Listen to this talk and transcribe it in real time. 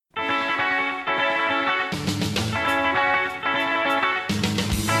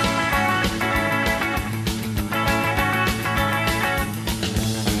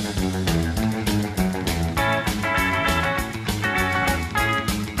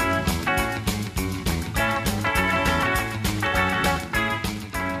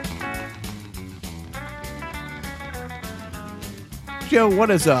Joe, what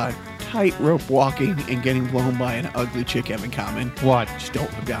does tightrope walking and getting blown by an ugly chick have in common? What? Just don't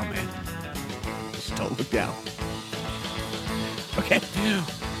look down, man. Just don't look down. Okay.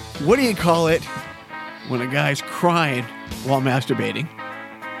 What do you call it when a guy's crying while masturbating?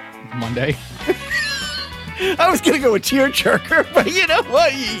 Monday. I was going to go with tearjerker, but you know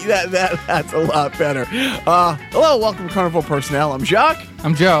what? That's a lot better. Hello, welcome to Carnival Personnel. I'm Jacques.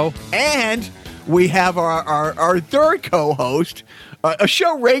 I'm Joe. And we have our third co-host, a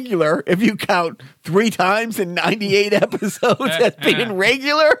show regular, if you count 3 times in 98 episodes as being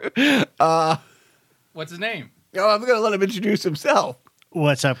regular. What's his name? I'm going to let him introduce himself.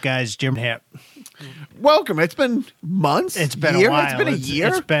 What's up, guys? Jim here. Welcome. It's been months. It's been year? a while. It's been a year.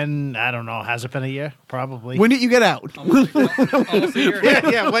 It's been, I don't know. Has it been a year? Probably. When did you get out? Almost a year.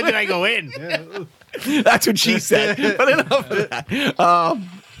 yeah, when did I go in? That's what she said. But enough of that.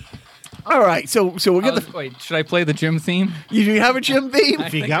 All right. So we'll get the. Wait, should I play the gym theme? You have a gym theme?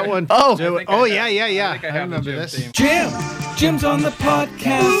 If you got one. Oh. Do it. I Yeah. think I have remember the this. gym theme. Jim's on the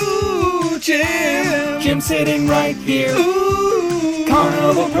podcast. Ooh, Jim. Jim's sitting right here. Ooh.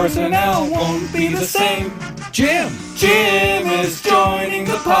 Carnival personnel won't be the same. Jim is joining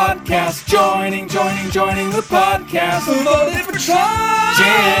the podcast. Joining the podcast. Voted for Trump.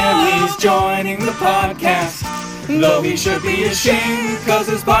 Jim, he's joining the podcast. Though he should be ashamed, cause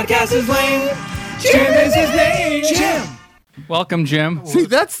his podcast is lame. Jim is his name. Jim. Welcome, Jim. See,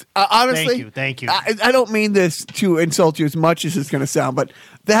 that's honestly. Thank you. I don't mean this to insult you as much as it's going to sound, but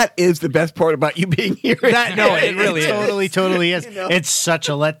that is the best part about you being here. It really is. Totally is. You know? It's such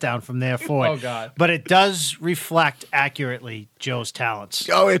a letdown from there forward. Oh, God. But it does reflect accurately Joe's talents.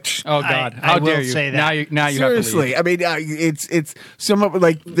 Oh, God! I How will dare you? say that. Now you have to seriously. leave. I mean, it's some of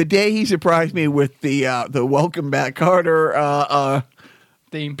like the day he surprised me with the Welcome Back Carter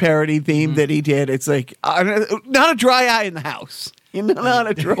Theme. parody theme that he did. It's like not a dry eye in the house. You know, not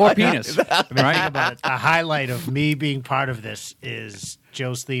a dry Or eye penis, in the house. Think right? about it. A highlight of me being part of this is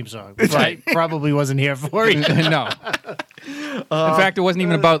Joe's theme song. Right. I probably wasn't here for it. No. In fact, it wasn't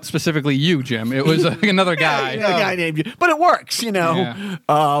even about specifically you, Jim. It was another guy. A guy named you, but it works. You know.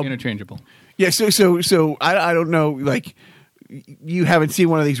 Yeah. Interchangeable. Yeah, so I don't know, like you haven't seen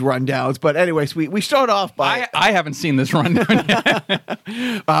one of these rundowns, but anyways, we start off by I haven't seen this rundown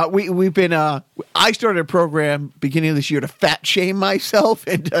yet. we've been I started a program beginning of this year to fat shame myself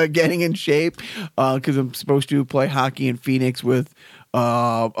into getting in shape because I'm supposed to play hockey in Phoenix with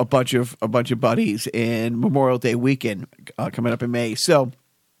a bunch of buddies in Memorial Day weekend coming up in May. So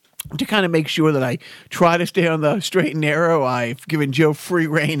to kind of make sure that I try to stay on the straight and narrow, I've given Joe free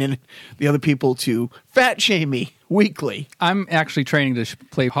rein and the other people to fat shame me weekly. I'm actually training to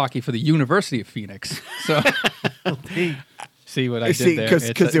play hockey for the University of Phoenix. So see what I did there?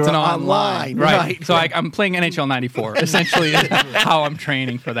 Because they're an online. Right. So I'm playing NHL 94. Essentially, is how I'm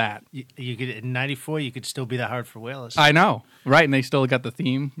training for that. You could in '94. You could still be the Hartford Whalers. I know, right? And they still got the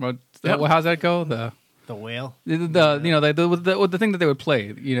theme. How's that go? The whale. The thing that they would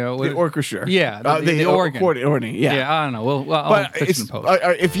play. The orchestra. Yeah, the organ. Organ. Yeah. I don't know. Well, I'll But fix it in post.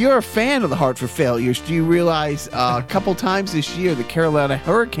 if you're a fan of the Hartford Failures, do you realize a couple times this year the Carolina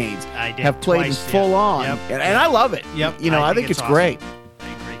Hurricanes have played twice, full on, Yep. and I love it. Yep. I think it's awesome. great.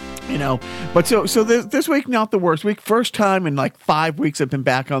 I agree. But so this week, not the worst week. First time in like 5 weeks I've been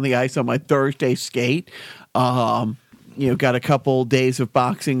back on the ice on my Thursday skate. Got a couple days of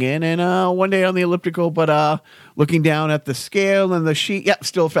boxing in and one day on the elliptical, but looking down at the scale and the sheet,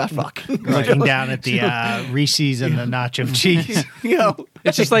 still a fat fuck. Looking down at the Reese's and the nacho cheese.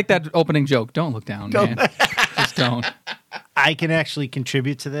 It's just like that opening joke. Don't look down, man. Just don't. I can actually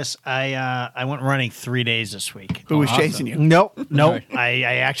contribute to this. I went running 3 days this week. Who was awesome. chasing you? Nope. Right.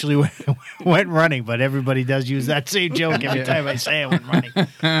 I actually went running, but everybody does use that same joke every time I say I went running.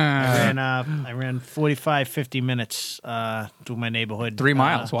 I ran 45, 50 minutes through my neighborhood. 3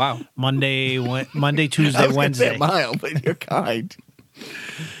 miles. Wow. Monday, Tuesday, I was gonna say Wednesday. a mile, but you're kind.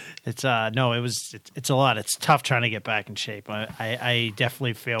 It's it's a lot. It's tough trying to get back in shape. I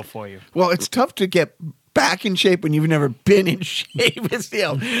definitely feel for you. Well, it's tough to get back in shape when you've never been in shape.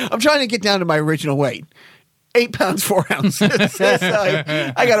 I'm trying to get down to my original weight. 8 pounds, 4 ounces.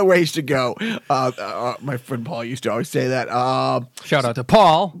 I got a ways to go. My friend Paul used to always say that. Shout out to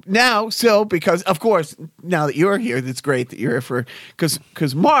Paul. Now, because, of course, now that you're here, it's great that you're here for,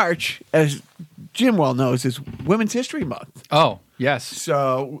 because March, as Jim well knows, is Women's History Month. Oh, yes.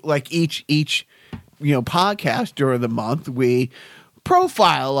 So, like each podcast during the month, we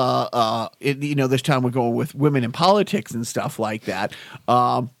profile, this time we're going with women in politics and stuff like that.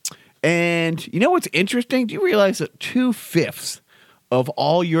 And you know what's interesting? Do you realize that 2/5 of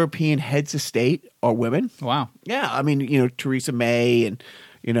all European heads of state are women. Wow. Yeah, I mean, Theresa May and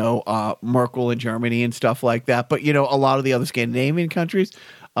Merkel in Germany and stuff like that. But a lot of the other Scandinavian countries,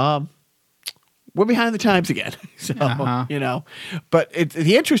 we're behind the times again. So but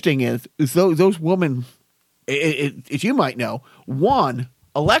the interesting is those women, as you might know, won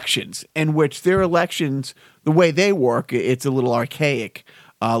elections in which their elections, the way they work, it's a little archaic,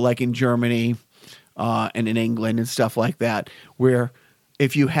 like in Germany and in England and stuff like that, where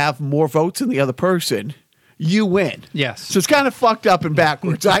if you have more votes than the other person, you win. Yes. So it's kind of fucked up and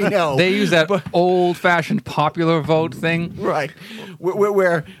backwards. I know. They use that old-fashioned popular vote thing. Right.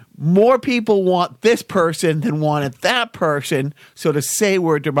 Where more people want this person than wanted that person. So to say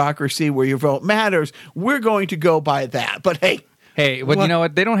we're a democracy where your vote matters, we're going to go by that. But hey, but you know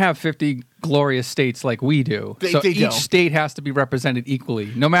what? They don't have 50 glorious states like we do. They each don't. state has to be represented equally,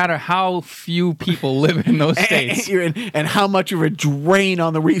 no matter how few people live in those states. And how much of a drain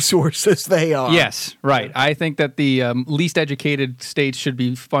on the resources they are. Yes, right. I think that the least educated states should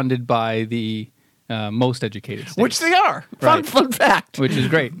be funded by the most educated states. Which they are. Right. Fun fact. Which is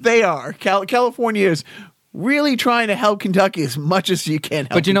great. They are. California is really trying to help Kentucky as much as you can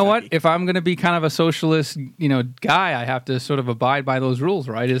help But you know Kentucky. what? If I'm going to be kind of a socialist, guy, I have to sort of abide by those rules,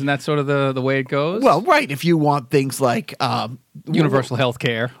 right? Isn't that sort of the way it goes? Well, right. If you want things like universal health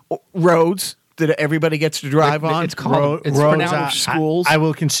care. roads that everybody gets to drive on. It's called it's roads pronounced schools. I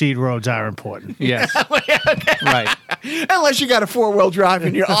will concede roads are important. Yes. Right. Unless you got a 4-wheel drive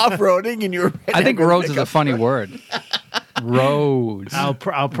and you're off-roading and you're... I think roads is a funny word. Roads. I'll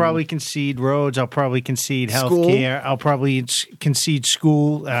probably concede roads. I'll probably concede School. healthcare. I'll probably concede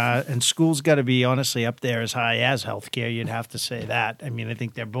school. And school's got to be honestly up there as high as healthcare. You'd have to say that. I mean, I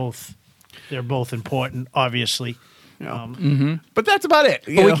think they're both important, obviously. But that's about it.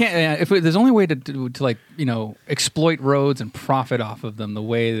 But we can't. There's only way to exploit roads and profit off of them the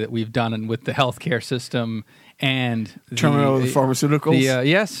way that we've done with the healthcare system and Terminal of the pharmaceuticals.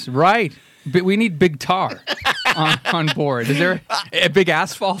 Yes, right. But we need big tar on board. Is there a big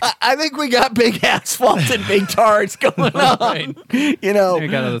asphalt? I think we got big asphalt and big tars going on. Right. We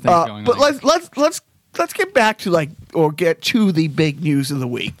got other things going but on. let's get back to get to the big news of the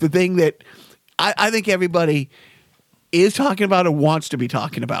week. The thing that I think everybody is talking about or wants to be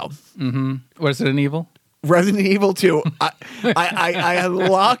talking about. Was it an evil? Resident Evil 2. I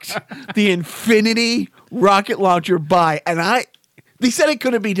unlocked the Infinity rocket launcher and they said it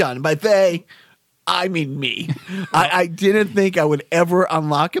couldn't be done. By they, I mean me. I didn't think I would ever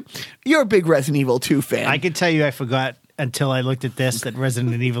unlock it. You're a big Resident Evil 2 fan. I can tell you I forgot until I looked at this that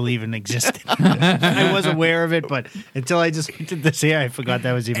Resident Evil even existed. I was aware of it, but until I just looked at this here, I forgot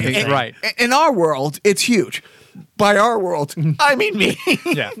that was even a thing. Right. In our world, it's huge. By our world, I mean me.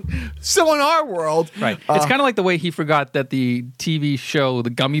 Yeah. So in our world, Right. It's kind of like the way he forgot that the TV show The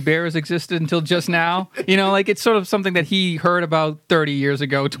Gummy Bears existed until just now. It's sort of something that he heard about 30 years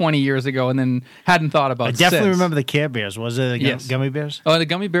ago, 20 years ago, and then hadn't thought about I definitely since. remember the Care Bears. Was it the Yes. Gummy Bears? Oh, the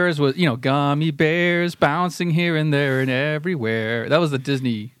Gummy Bears was, gummy bears bouncing here and there and everywhere. That was the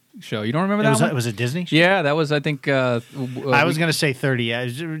Disney show. You don't remember that one? Was it Disney? Yeah, that was, I think... I was going to say 30. Yeah,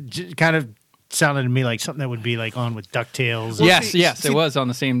 it kind of sounded to me like something that would be on with DuckTales. Yes, see, it was on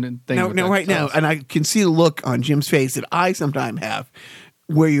the same thing. now, right now, and I can see the look on Jim's face that I sometimes have,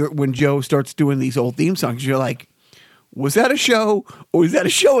 when Joe starts doing these old theme songs, you're like, was that a show, or was that a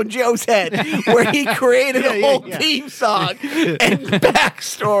show in Joe's head where he created a whole theme song and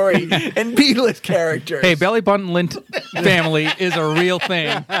backstory and B-list characters? Hey, Belly Button Lint Family is a real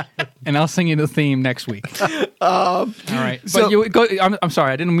thing, and I'll sing you the theme next week. All right, so- but you go. I'm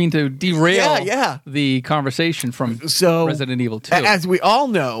sorry, I didn't mean to derail Yeah. the conversation from So, Resident Evil 2. As we all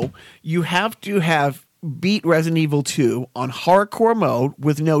know, you have to have beat Resident Evil 2 on hardcore mode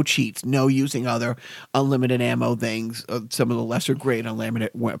with no cheats, no using other unlimited ammo things, some of the lesser grade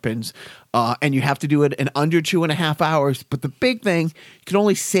unlimited weapons, and you have to do it in under 2.5 hours. But the big thing, you can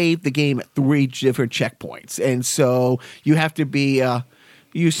only save the game at 3 different checkpoints, and so you have to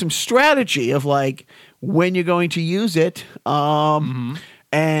use some strategy of when you're going to use it,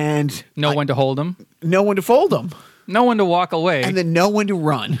 and know when to hold them, know when to fold them, know when to walk away, and then know when to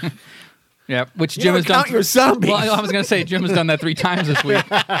run. yeah, which You Jim don't has done. count your zombies. Well, I was going to say Jim has done that 3 times this week.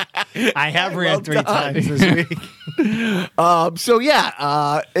 I have ran Well 3 done. times this week. So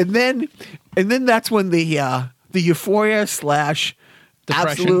yeah, and then that's when the euphoria / Depression.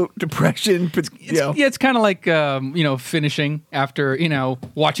 absolute depression. Yeah, it's kind of like finishing after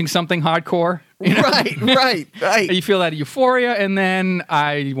watching something hardcore. Right. You feel that euphoria, and then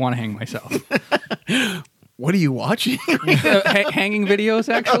I want to hang myself. What are you watching? Hanging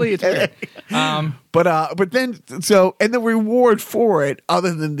videos, actually. It's weird. But then and the reward for it,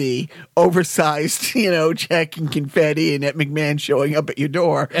 other than the oversized, check and confetti and Ed McMahon showing up at your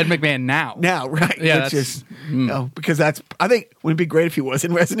door. Ed McMahon now. Now, right? Yeah, Which is, because that's. I think wouldn't it be great if he was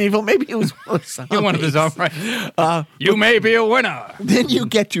in Resident Evil? Maybe he was One of his own, right? You may be a winner. Then you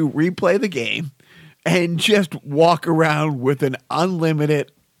get to replay the game and just walk around with an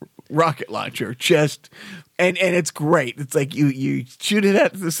unlimited rocket launcher. And it's great. It's like you shoot it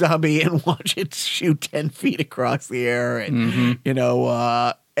at the zombie and watch it shoot 10 feet across the air. And,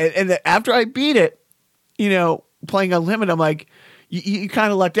 and after I beat it, playing Unlimited, I'm like, you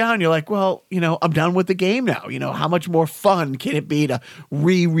kind of let down. You're like, well, I'm done with the game now. How much more fun can it be to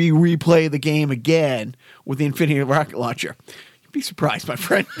replay the game again with the Infinity Rocket Launcher? You'd be surprised, my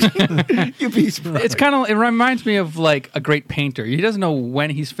friend. You'd be surprised. It reminds me of like a great painter. He doesn't know when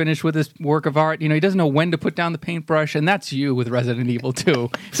he's finished with his work of art. He doesn't know when to put down the paintbrush, and that's you with Resident Evil 2.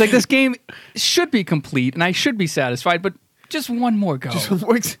 It's like this game should be complete, and I should be satisfied, but just one more go.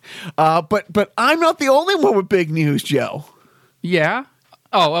 But I'm not the only one with big news, Joe. Yeah.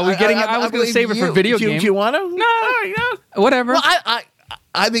 Oh, are we getting? I was going to save it for video games. Do you want to? No. Whatever. Well,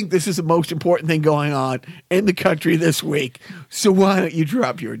 I think this is the most important thing going on in the country this week. So why don't you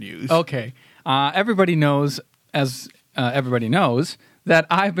drop your news? Okay. Everybody knows, that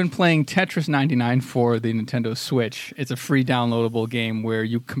I've been playing Tetris 99 for the Nintendo Switch. It's a free downloadable game where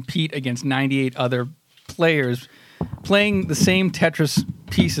you compete against 98 other players playing the same Tetris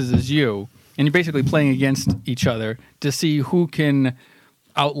pieces as you. And you're basically playing against each other to see who can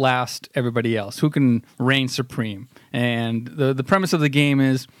outlast everybody else, who can reign supreme. And the premise of the game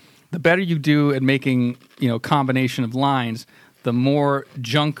is the better you do at making, combination of lines, the more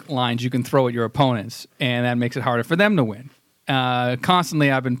junk lines you can throw at your opponents, and that makes it harder for them to win.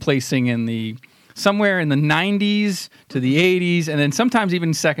 Constantly, I've been placing somewhere in the 90s to the 80s, and then sometimes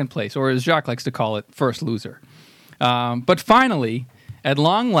even second place, or as Jacques likes to call it, first loser. But finally, at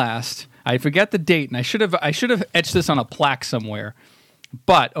long last, I forget the date, and I should have etched this on a plaque somewhere.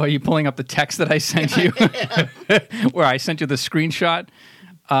 But are you pulling up the text that I sent you, where I sent you the screenshot?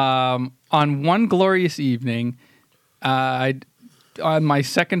 On one glorious evening, on my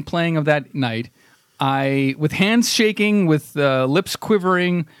second playing of that night, with hands shaking, with lips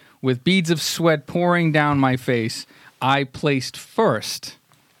quivering, with beads of sweat pouring down my face, I placed first.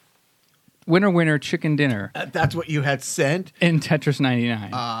 Winner, chicken dinner. That's what you had sent? In Tetris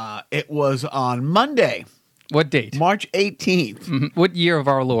 99. It was on Monday. What date? March 18th. Mm-hmm. What year of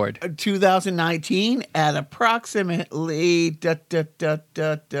our Lord? 2019 at approximately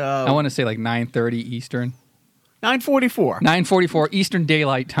I want to say like 9:30 Eastern. 9:44. 9:44 Eastern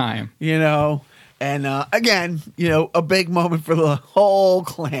Daylight Time. And again, a big moment for the whole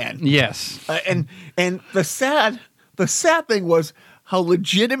clan. Yes. And the sad thing was how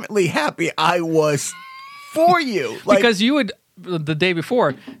legitimately happy I was for you. Because you had, the day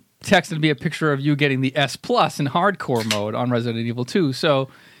before, texted me a picture of you getting the S Plus in hardcore mode on Resident Evil 2. So,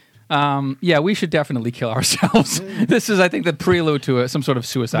 we should definitely kill ourselves. This is, I think, the prelude to some sort of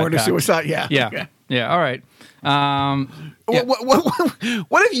suicide Murder, pact. suicide, yeah. Yeah, all right. What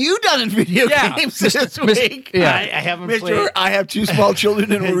have you done in video games this week? I haven't played. I have two small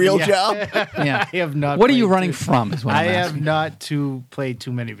children and a real job. Yeah. I have not. What are you running from? Is what I I'm have asking. not played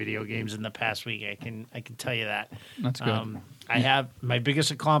too many video games in the past week. I can tell you that. That's good. I have my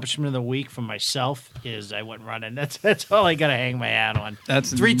biggest accomplishment of the week for myself is I went running. That's all I got to hang my hat on.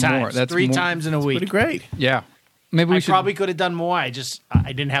 That's three more. times. That's three more. times in a week. Pretty great. Yeah. Maybe we I should. probably could have done more. I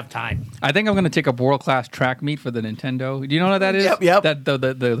didn't have time. I think I'm going to take up World Class Track Meet for the Nintendo. Do you know what that is? Yep. That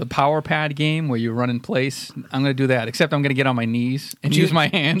the Power Pad game where you run in place. I'm going to do that. Except I'm going to get on my knees and use my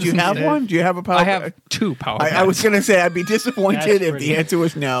hands. Do you have one? Do you have a power? I have two Power Pads. I was going to say I'd be disappointed if pretty- the answer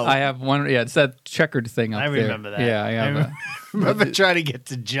was no. I have one. Yeah, it's that checkered thing up I there. remember that. Yeah, I have. I remember trying to get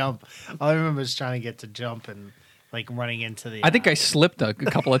to jump. All I remember is trying to get to jump and like running into the. I think I slipped a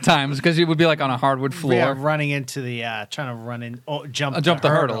couple of times because it would be like on a hardwood floor. Yeah, running into the trying to run in, jump the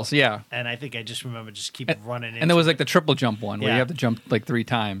hurdles. Yeah, and I think I just remember keep running. and there was like the triple jump one where you have to jump like 3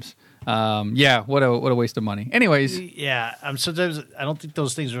 times. What a waste of money. Anyways, yeah. Sometimes I don't think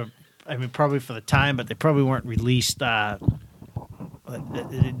those things were. I mean, probably for the time, but they probably weren't released. They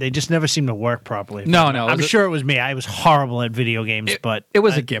just never seemed to work properly. No, I'm sure it was me. I was horrible at video games, but it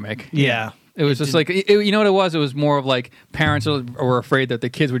was a gimmick. Yeah. It was just like, you know what it was? It was more of like parents were afraid that the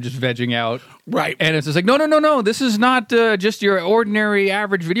kids were just vegging out. Right. And it's just like, no. This is not just your ordinary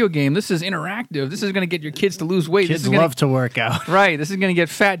average video game. This is interactive. This is going to get your kids to lose weight. kids this is love to work out. Right. This is going to get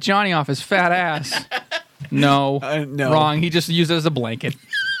Fat Johnny off his fat ass. No. No. Wrong. He just used it as a blanket.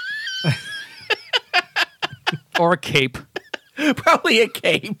 Or a cape. Probably a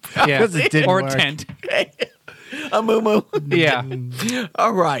cape. Yeah, Because it didn't or work. a tent. A moo-moo. Yeah.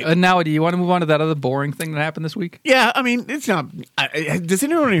 All right. Now, do you want to move on to that other boring thing that happened this week? Yeah, I mean, it's not. Does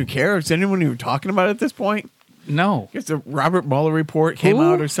anyone even care? Is anyone even talking about it at this point? No. Guess the Robert Mueller report came Who?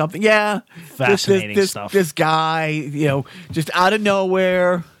 out or something. Yeah, Fascinating stuff. This guy, just out of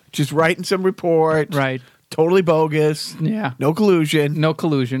nowhere, just writing some report. Right. Totally bogus. Yeah. No collusion. No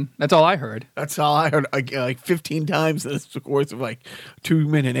collusion. That's all I heard. That's all I heard like 15 times in the course of like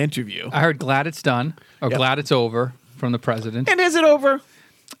 2-minute interview. I heard glad it's done or Yep. glad it's over from the president. And is it over?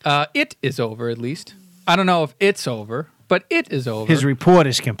 It is over, at least. I don't know if it's over, but it is over. His report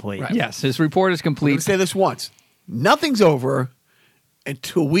is complete. Yes, his report is Let me complete. say this once. Nothing's over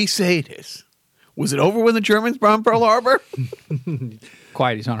until we say it is. Was it over when the Germans bombed Pearl Harbor?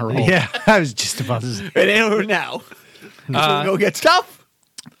 Quiet, he's on a roll. Yeah, I was just about to say. It ain't over now. Until we go get stuff.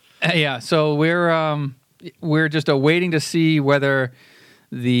 Yeah, so we're just awaiting to see whether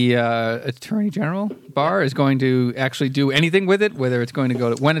the Attorney General Barr is going to actually do anything with it, whether it's going to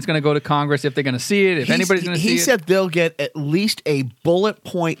go to, when it's going to go to Congress, if they're going to see it, if anybody's going to see it. He said they'll get at least a bullet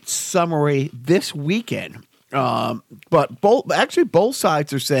point summary this weekend. But both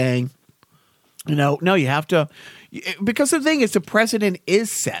sides are saying, no, you have to, because the thing is, the president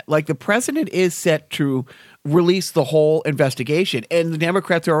is set. Like, the president is set to release the whole investigation, and the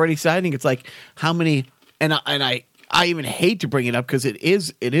Democrats are already citing. It's like how many, and I even hate to bring it up because it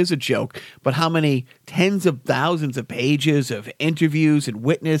is a joke, but how many tens of thousands of pages of interviews and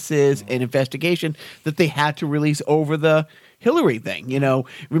witnesses and investigation that they had to release over the Hillary thing.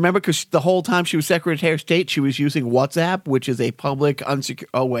 Remember, because the whole time she was Secretary of State, she was using WhatsApp, which is a public unsecure.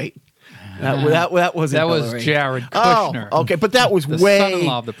 Oh wait. That wasn't That was Hillary. Jared Kushner. Oh, okay, but that was The way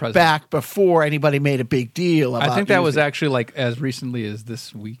son-in-law of the president. back before anybody made a big deal about I think that was using- actually like as recently as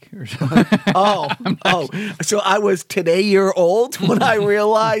this week or something. Oh, so I was today year old when I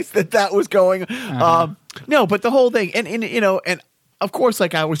realized that was going. No, but the whole thing, and of course,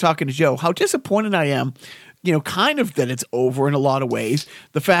 like I was talking to Joe, how disappointed I am. Kind of that it's over in a lot of ways.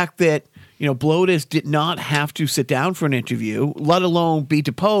 The fact that Blotus did not have to sit down for an interview, let alone be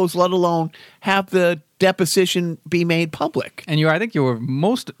deposed, let alone have the deposition be made public. And I think you were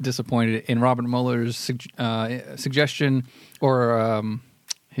most disappointed in Robert Mueller's suggestion or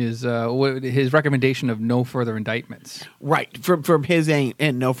his recommendation of no further indictments. Right, from his end,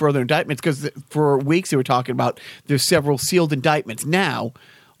 and no further indictments, because for weeks they were talking about there's several sealed indictments now,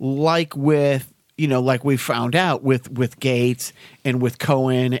 like with like we found out with Gates and with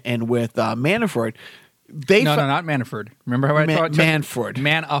Cohen and with Manafort. No, not Manafort. Remember how I thought Manafort.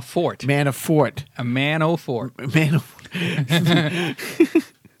 Manafort. Manafort. A man-o-fort. Manafort.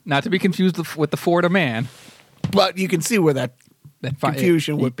 Not to be confused with the Ford of man. But you can see where that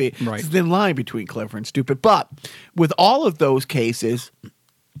confusion would be. Right. It's a thin line between clever and stupid. But with all of those cases,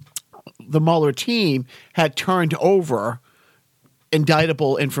 the Mueller team had turned over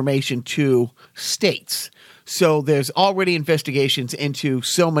indictable information to states. So there's already investigations into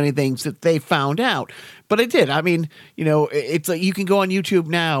so many things that they found out. But it did. I mean, it's like you can go on YouTube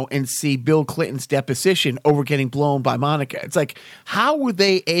now and see Bill Clinton's deposition over getting blown by Monica. It's like, how were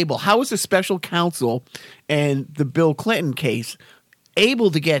they able? How was the special counsel and the Bill Clinton case able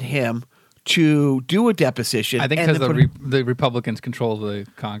to get him to do a deposition? I think and because then the Republicans control the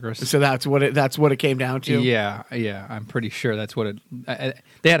Congress. so that's what it came down to. Yeah, I'm pretty sure that's what it.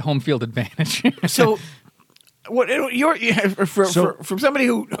 They had home field advantage. So, what from somebody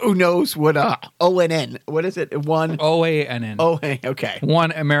who knows what ONN, what is it? OANN. Okay.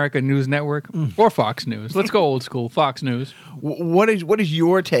 One American News Network or Fox News. Let's go old school. Fox News. What is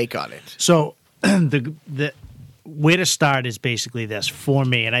your take on it? So the where to start is basically this for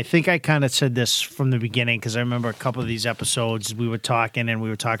me, and I think I kind of said this from the beginning because I remember a couple of these episodes we were talking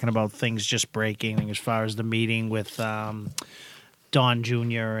about things just breaking as far as the meeting with Don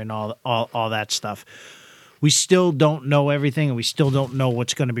Jr. and all that stuff. We still don't know everything, and we still don't know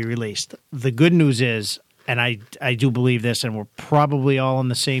what's going to be released. The good news is, and I do believe this, and we're probably all on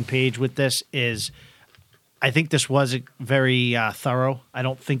the same page with this, is I think this was very thorough. I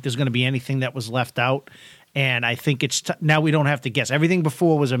don't think there's going to be anything that was left out. And I think it's now we don't have to guess. Everything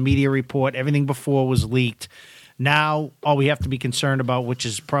before was a media report. Everything before was leaked. Now all we have to be concerned about, which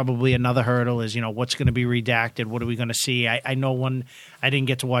is probably another hurdle, is what's going to be redacted. What are we going to see? I know one. I didn't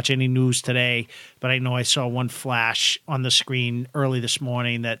get to watch any news today, but I know I saw one flash on the screen early this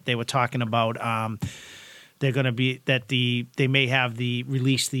morning that they were talking about. They're going to be that they may have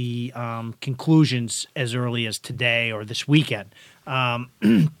release the conclusions as early as today or this weekend.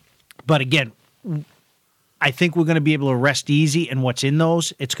 But again, I think we're going to be able to rest easy in what's in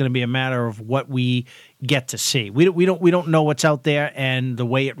those. It's going to be a matter of what we get to see. We don't know what's out there and the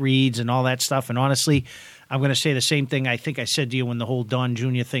way it reads and all that stuff. And honestly, I'm going to say the same thing I think I said to you when the whole Don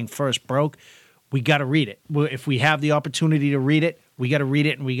Jr. thing first broke. We got to read it. If we have the opportunity to read it, we got to read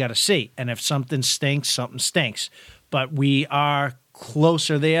it and we got to see. And if something stinks, something stinks. But we are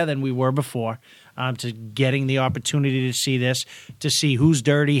closer there than we were before to getting the opportunity to see this, to see who's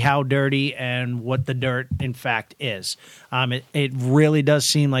dirty, how dirty, and what the dirt, in fact, is. It really does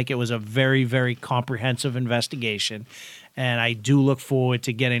seem like it was a very, very comprehensive investigation. And I do look forward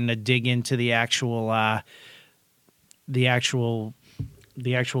to getting to dig into the actual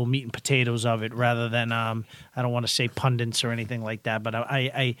meat and potatoes of it, rather than I don't want to say pundits or anything like that. But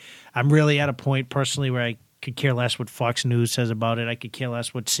I'm really at a point personally where I could care less what Fox News says about it. I could care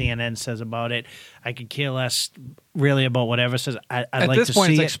less what CNN says about it. I could care less really about whatever says. I'd At like this to point,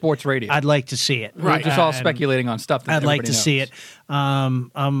 see it's like it. Sports radio. I'd like to see it. We're just all And speculating on stuff that I'd like everybody to see knows.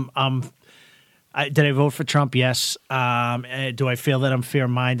 it. Did I vote for Trump? Yes. Do I feel that I'm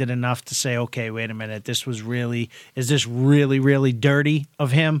fair-minded enough to say, okay, wait a minute, is this really, really dirty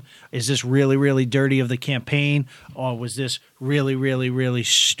of him? Is this really, really dirty of the campaign? Or was this really, really, really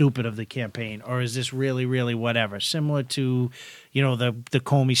stupid of the campaign? Or is this really, really whatever? Similar to, the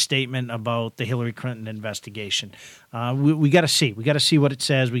Comey statement about the Hillary Clinton investigation. We got to see. We got to see what it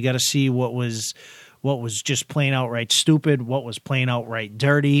says. We got to see what was just plain outright stupid, what was plain outright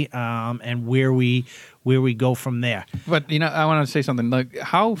dirty, and where we go from there. But, I want to say something. Like,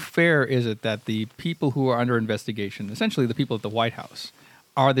 how fair is it that the people who are under investigation, essentially the people at the White House,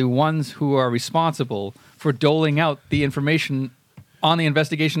 are the ones who are responsible for doling out the information on the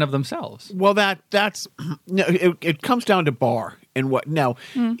investigation of themselves? Well, that's no, it comes down to Barr and what. Now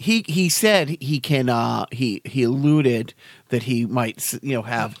he said he can. He alluded that he might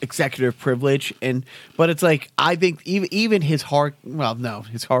have executive privilege, but it's like, I think even his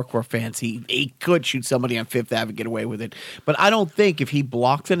hardcore fans, he could shoot somebody on Fifth Avenue and get away with it. But I don't think if he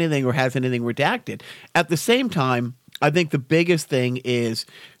blocks anything or has anything redacted. At the same time, I think the biggest thing is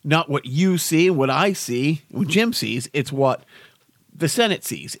not what you see and what I see, what Jim sees. It's what the Senate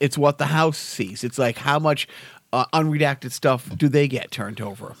sees. It's what the House sees. It's like, how much unredacted stuff do they get turned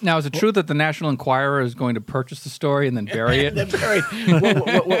over? Now, is it true that the National Enquirer is going to purchase the story and then bury it? Then bury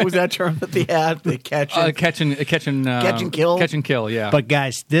it. What was that term that they had? The catch and Catch and kill? Catch and kill, yeah. But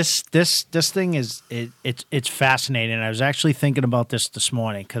guys, this thing is it's fascinating. I was actually thinking about this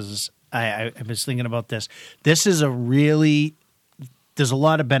morning because I was thinking about this. This is there's a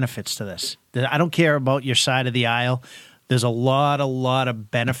lot of benefits to this. I don't care about your side of the aisle. There's a lot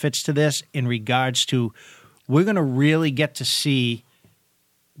of benefits to this in regards to, we're going to really get to see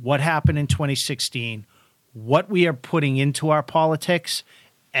what happened in 2016, what we are putting into our politics,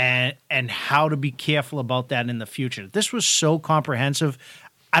 and how to be careful about that in the future. This was so comprehensive.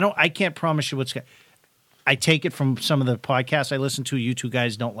 I can't promise you what's going to. I take it from some of the podcasts I listen to. You two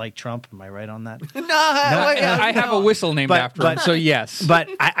guys don't like Trump. Am I right on that? I have a whistle named after him, so yes. But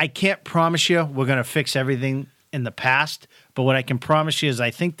I can't promise you we're going to fix everything in the past. But what I can promise you is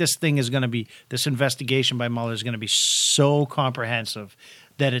I think this investigation by Mueller is going to be so comprehensive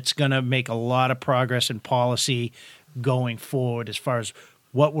that it's going to make a lot of progress in policy going forward as far as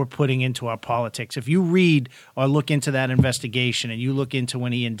what we're putting into our politics. If you read or look into that investigation and you look into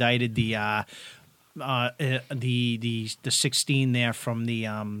when he indicted the 16 there from the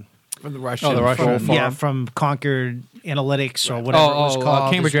Russian, from Concord Analytics or whatever it was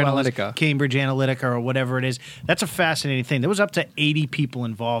called, Cambridge Analytica. Cambridge Analytica or whatever it is. That's a fascinating thing. There was up to 80 people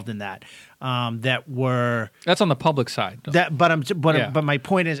involved in that. That were that's on the public side. But my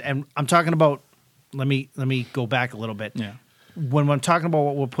point is, and I'm talking about. Let me go back a little bit. Yeah. When I'm talking about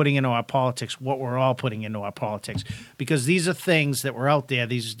what we're putting into our politics, what we're all putting into our politics, because these are things that were out there.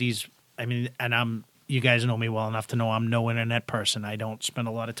 These. I mean, and you guys know me well enough to know I'm no internet person. I don't spend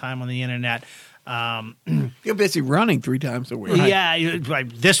a lot of time on the internet. You're busy running 3 times a week. Yeah,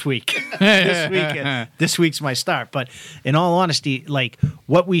 this week. This week's my start. But in all honesty, like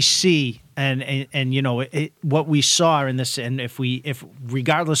what we see and what we saw in this, and if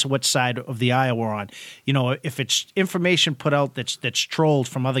regardless of what side of the aisle we're on, if it's information put out that's trolled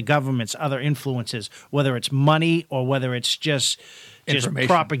from other governments, other influences, whether it's money or whether it's just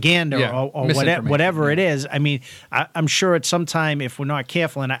propaganda or whatever it is. I mean, I'm sure at some time, if we're not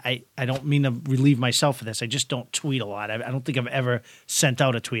careful, and I don't mean to relieve myself of this, I just don't tweet a lot. I don't think I've ever sent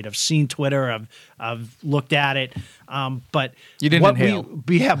out a tweet. I've seen Twitter. I've looked at it. But you didn't inhale.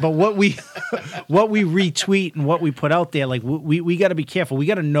 But what we retweet and what we put out there, like we got to be careful. We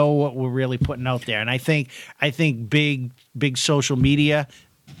got to know what we're really putting out there. And I think big social media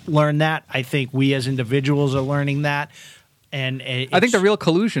learned that. I think we as individuals are learning that. And I think the real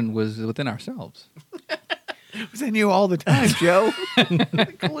collusion was within ourselves. It was in you all the time, Joe.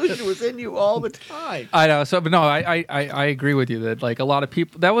 The collusion was in you all the time. I know. So, but no, I agree with you that like a lot of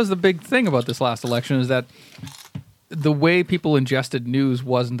people. That was the big thing about this last election is that the way people ingested news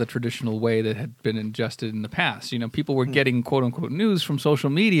wasn't the traditional way that had been ingested in the past. You know, people were getting quote unquote news from social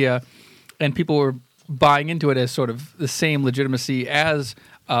media, and people were buying into it as sort of the same legitimacy as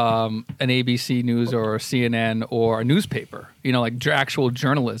an ABC News or a CNN or a newspaper. You know, like actual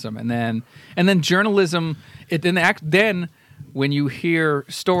journalism, and then journalism. Then when you hear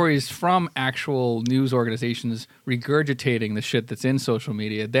stories from actual news organizations regurgitating the shit that's in social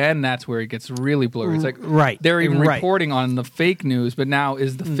media, then that's where it gets really blurry. It's like they're even reporting on the fake news, but now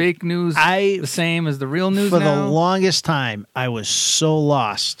is the fake news the same as the real news for now? the longest time, I was so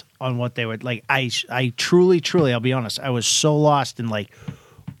lost on what they were like. I truly, I'll be honest, I was so lost in like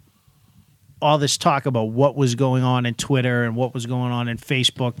all this talk about what was going on in Twitter and what was going on in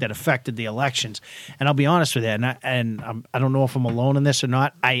Facebook that affected the elections. And I'll be honest with you, and I don't know if I'm alone in this or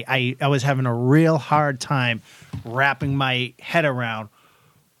not. I was having a real hard time wrapping my head around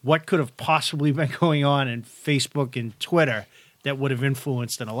what could have possibly been going on in Facebook and Twitter that would have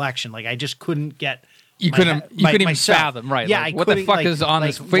influenced an election. Like I just couldn't get. You couldn't even fathom, right? Yeah, like, what the fuck is on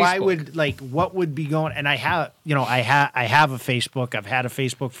this Facebook? Why would what would be going? And I have I have a Facebook. I've had a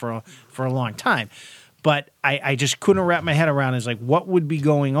Facebook for a long time, but I just couldn't wrap my head around is like what would be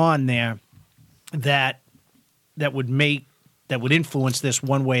going on there that would influence this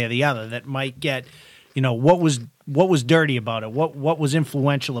one way or the other. That might get what was dirty about it? What was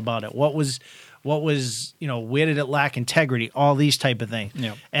influential about it? What was where did it lack integrity? All these type of things.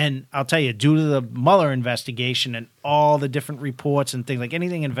 Yeah. And I'll tell you, due to the Mueller investigation and all the different reports and things, like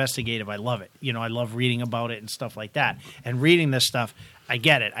anything investigative, I love it. I love reading about it and stuff like that. And reading this stuff, I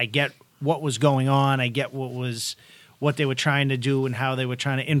get it. I get what was going on. I get what they were trying to do and how they were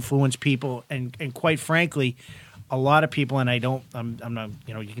trying to influence people. And quite frankly, a lot of people, and I'm not,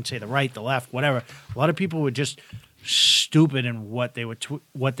 you can say the right, the left, whatever. A lot of people were just stupid in what they were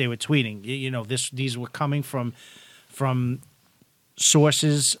tweeting. These were coming from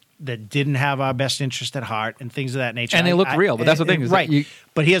sources that didn't have our best interest at heart and things of that nature. And they look real, but that's the thing, is right?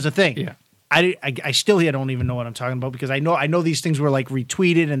 But here's the thing. Yeah. I still here don't even know what I'm talking about because I know these things were like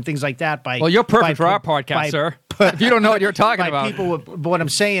retweeted and things like that by. Well, you're perfect for our podcast, sir. If you don't know what you're talking about, people. But what I'm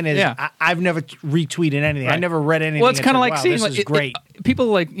saying is, I've never retweeted anything. Right. I never read anything. Well, it's kind of like seeing this is great. People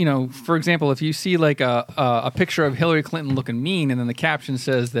like for example, if you see like a picture of Hillary Clinton looking mean, and then the caption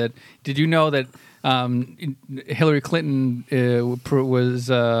says that, did you know that Hillary Clinton was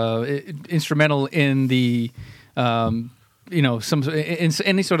instrumental in the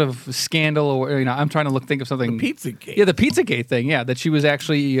any sort of scandal, or I'm trying to think of something. The Pizzagate. Yeah, the Pizzagate thing. Yeah, that she was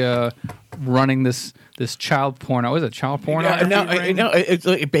actually running this child porno. Was it child porno? No, it's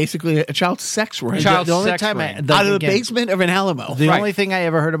basically a child sex ring. Child the only sex time ring. out of the basement of an Alamo. The only thing I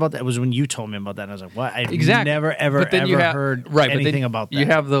ever heard about that was when you told me about that. And I was like, "What? I never ever heard anything about that." You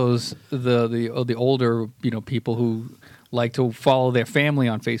have those the older people who like to follow their family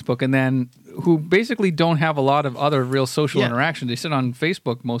on Facebook, and then who basically don't have a lot of other real social interaction. They sit on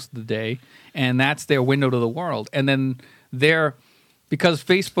Facebook most of the day, and that's their window to the world. And then because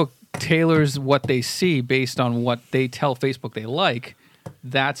Facebook tailors what they see based on what they tell Facebook they like,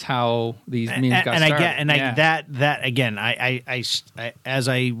 that's how these memes got started. That again, I as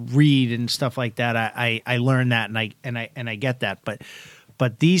I read and stuff like that, I learn that, and I get that.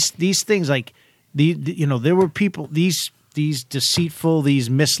 But these things, like there were people, these deceitful, these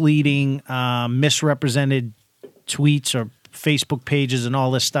misleading, misrepresented tweets or Facebook pages and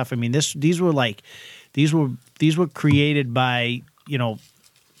all this stuff. I mean, these were created by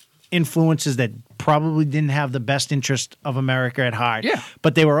influences that probably didn't have the best interest of America at heart. Yeah.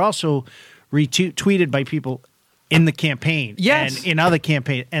 But they were also retweeted by people in the campaign, and in other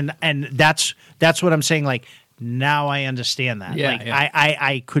campaigns, and that's what I'm saying. Like, now I understand that.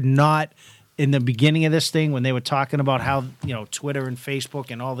 I could not. In the beginning of this thing, when they were talking about how Twitter and Facebook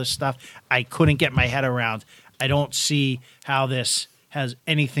and all this stuff, I couldn't get my head around. I don't see how this has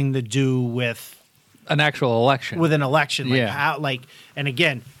anything to do with an actual election. With an election, and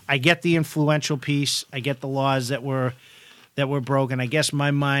again, I get the influential piece. I get the laws that were broken. I guess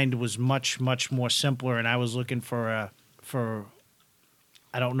my mind was much more simpler, and I was looking for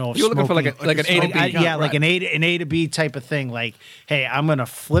I don't know if you're looking for like an A to B, like an A to B type of thing. Like, hey, I'm going to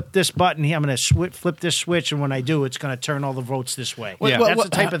flip this button here. I'm going to flip this switch, and when I do, it's going to turn all the votes this way. That's the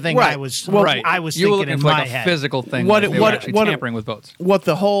type of thing I was. I was you thinking were looking in for my like head. A physical thing. What tampering with votes? What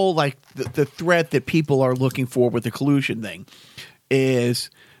the whole the threat that people are looking for with the collusion thing is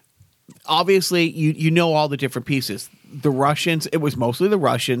obviously you know all the different pieces. The Russians, it was mostly the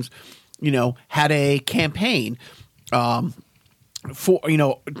Russians, had a campaign for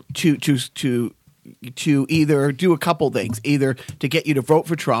to either do a couple things, either to get you to vote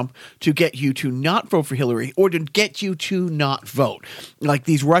for Trump, to get you to not vote for Hillary, or to get you to not vote. Like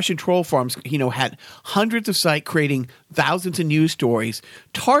these Russian troll farms, had hundreds of sites creating thousands of news stories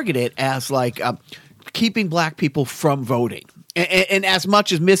targeted as like keeping black people from voting. And as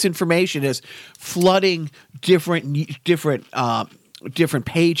much as misinformation is flooding different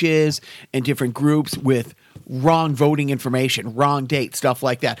pages and different groups with wrong voting information, wrong date, stuff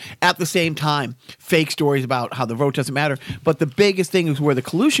like that. At the same time, fake stories about how the vote doesn't matter. But the biggest thing is where the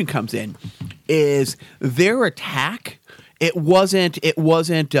collusion comes in is their attack. It wasn't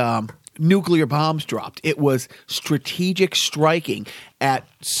nuclear bombs dropped. It was strategic striking at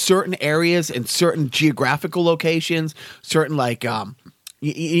certain areas and certain geographical locations, certain like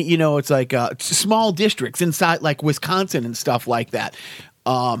it's like small districts inside like Wisconsin and stuff like that.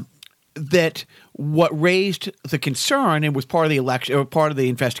 That what raised the concern and was part of the election or part of the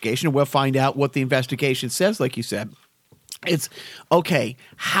investigation, and we'll find out what the investigation says, like you said. It's okay,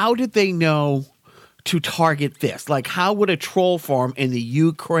 how did they know to target this? Like, how would a troll farm in the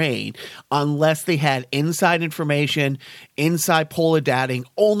Ukraine, unless they had inside information, inside polar dating,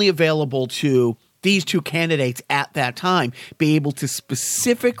 only available to these two candidates at that time, be able to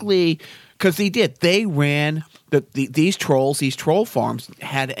specifically, because they ran these troll farms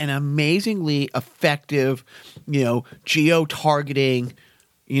had an amazingly effective, geo-targeting,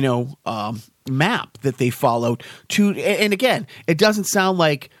 map that they followed to. And again, it doesn't sound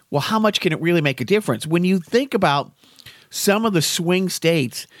like, well, how much can it really make a difference? When you think about some of the swing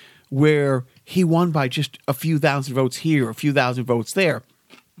states where he won by just a few thousand votes here, a few thousand votes there,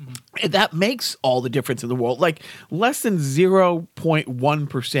 that makes all the difference in the world. Like less than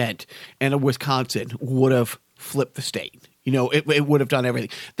 0.1% in a Wisconsin would have flipped the state. It would have done everything.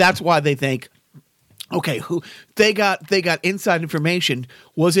 That's why they think, okay, they got inside information.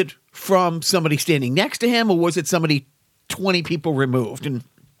 Was it from somebody standing next to him, or was it somebody 20 people removed? And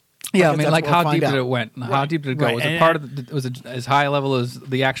yeah, I mean, like how deep did it went? How deep did it go? Right. Was it part of was it as high a level as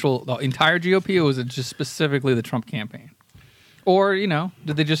the entire GOP, or was it just specifically the Trump campaign? Or,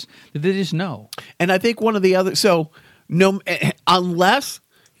 did they just know? And I think one of the other, unless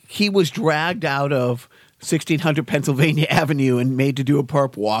he was dragged out of 1600 Pennsylvania Avenue and made to do a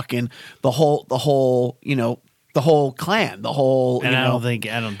perp walk, and the whole clan, the whole. And I don't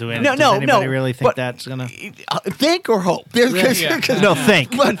do anything. Does anybody really think that's gonna think or hope? No,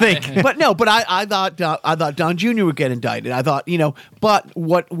 think. But I thought Don Jr. would get indicted. I thought, but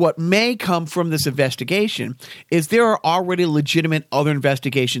what may come from this investigation is there are already legitimate other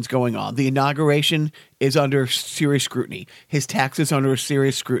investigations going on. The inauguration is under serious scrutiny. His taxes under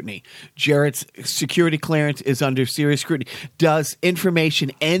serious scrutiny. Jarrett's security clearance is under serious scrutiny. Does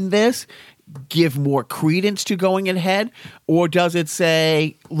information in this give more credence to going ahead, or does it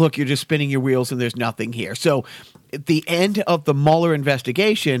say, look, you're just spinning your wheels and there's nothing here? So the end of the Mueller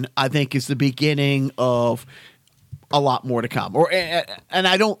investigation, I think, is the beginning of a lot more to come. And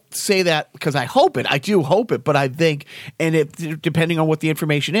I don't say that because I hope it. I do hope it, but I think, depending on what the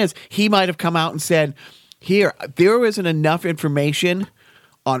information is, he might have come out and said, here, there isn't enough information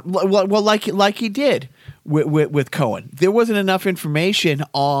on, like he did with Cohen. There wasn't enough information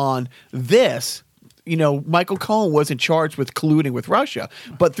on this. Michael Cohen wasn't charged with colluding with Russia,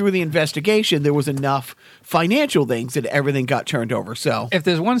 but through the investigation, there was enough financial things that everything got turned over. So, if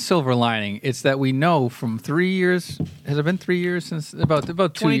there's one silver lining, it's that we know from 3 years. Has it been 3 years since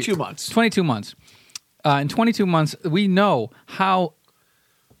about 22 months? 22 months. In 22 months, we know how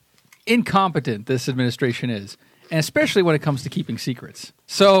incompetent this administration is. And especially when it comes to keeping secrets.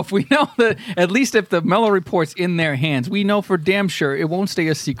 So if we know that, at least if the Mueller report's in their hands, we know for damn sure it won't stay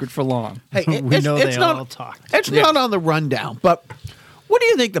a secret for long. Hey, all talk. It's not on the rundown, but what do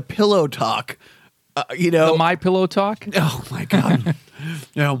you think the pillow talk, The My Pillow talk? Oh, my God.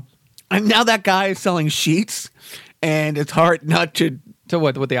 And now that guy is selling sheets, and it's hard not to... To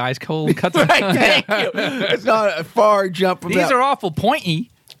what, with the eyes cold cuts? Right, thank you. It's not a far jump from that. These are awful pointy.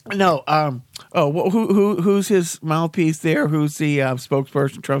 No, who's his mouthpiece there? Who's the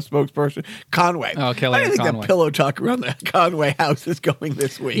spokesperson, Trump spokesperson? Conway. Oh, Kellyanne Conway. I think the pillow talk around the Conway house is going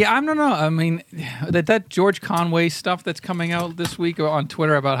this week. Yeah, I don't know. I mean, that George Conway stuff that's coming out this week on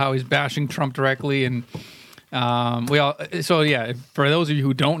Twitter about how he's bashing Trump directly, and for those of you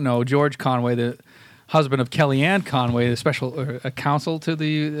who don't know, George Conway, the husband of Kellyanne Conway, the special counsel to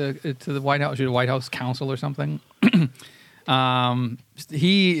the White House, White House counsel or something.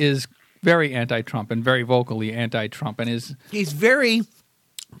 He is very anti-Trump and very vocally anti-Trump, and He's very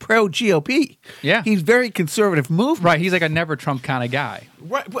pro GOP. Yeah. He's very conservative movement. right. He's like a never Trump kind of guy,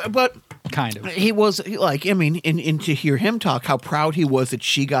 Right, but kind of. he was like, I mean, and to hear him talk, how proud he was that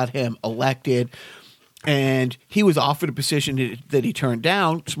she got him elected, and he was offered a position that he turned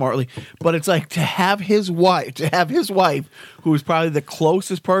down smartly. But it's like to have his wife, who was probably the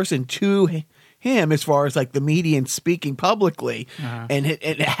closest person to him as far as like the media and speaking publicly, and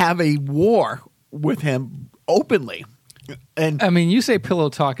have a war with him openly. And I mean, you say pillow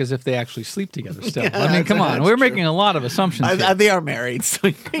talk as if they actually sleep together still. Yeah, I mean, come on. that's We're true. making a lot of assumptions here. they are married,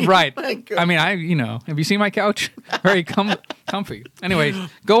 so Right. Like, I mean, have you seen my couch? Very comfy. Anyway,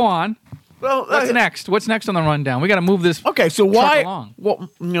 go on. well, What's next? What's next on the rundown? We got to move this. Okay, so truck why? along. Well,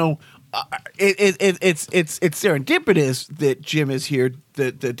 it's serendipitous that Jim is here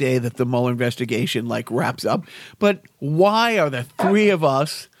the day that the Mueller investigation like wraps up. But why are the three of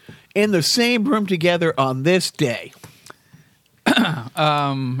us in the same room together on this day?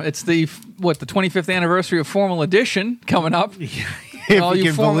 It's the 25th anniversary of Formal Edition coming up. If you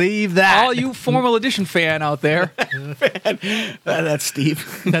can believe that. All you Formal Edition fan out there. That's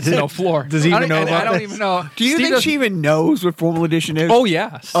Steve. That's no floor. Does he even know I about don't this? even know. Do you Steve think doesn't- she even knows what Formal Edition is? Oh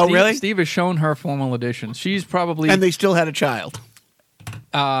yeah. Oh, Steve- really? Steve has shown her Formal Edition. She's probably. And they still had a child.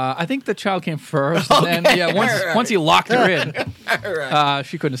 I think the child came first, and then once he locked her in,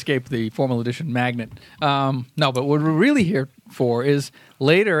 she couldn't escape the Formal Edition magnet. No, but what we're really here for is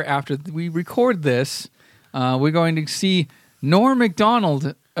later after we record this, we're going to see Norm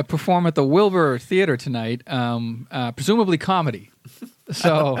Macdonald perform at the Wilbur Theater tonight, presumably comedy.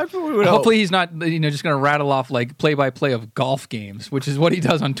 So That's what we would hopefully he's not just going to rattle off like play-by-play of golf games, which is what he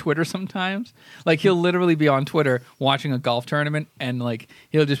does on Twitter sometimes. Like he'll literally be on Twitter watching a golf tournament, and like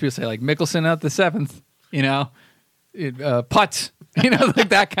he'll just be say like Mickelson out the 7th, putts, like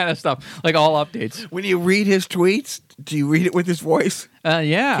that kind of stuff, like all updates. When you read his tweets, do you read it with his voice?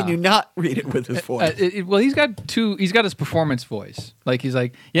 Yeah. Can you not read it with his voice? Well, he's got his performance voice. Like he's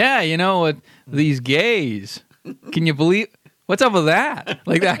like, yeah, these gays. Can you believe? What's up with that?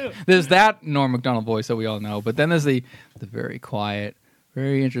 Like that. There's that Norm Macdonald voice that we all know, but then there's the very quiet,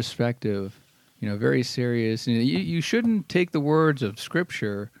 very introspective, very serious. You shouldn't take the words of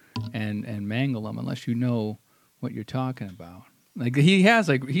Scripture and mangle them unless you know what you're talking about. Like he's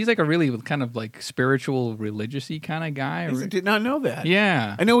like a really kind of like spiritual, religious-y kind of guy. I did not know that.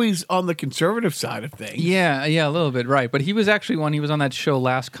 Yeah. I know he's on the conservative side of things. Yeah, a little bit, right. But he was actually he was on that show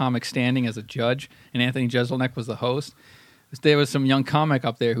Last Comic Standing as a judge, and Anthony Jeselnik was the host. There was some young comic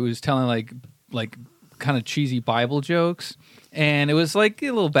up there who was telling like kind of cheesy Bible jokes, and it was like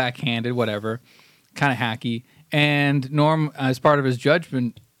a little backhanded, whatever, kind of hacky. And Norm, as part of his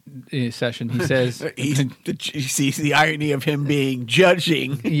judgment session, he says, He sees the irony of him being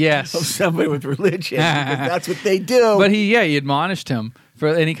judging yes. of somebody with religion, because that's what they do. But he admonished him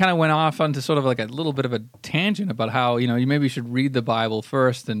and he kind of went off onto sort of like a little bit of a tangent about how you maybe should read the Bible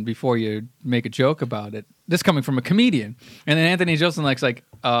first and before you make a joke about it. This coming from a comedian, and then Anthony Jeselnik's like,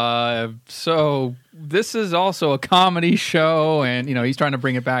 so this is also a comedy show, and he's trying to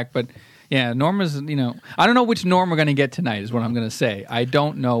bring it back, but. Yeah, Norm is, I don't know which Norm we're going to get tonight is what I'm going to say. I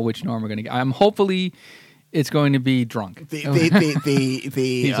don't know which Norm we're going to get. Hopefully it's going to be drunk. He doesn't drink.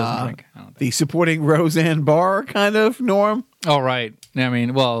 I don't think. The supporting Roseanne Barr kind of Norm. All right. I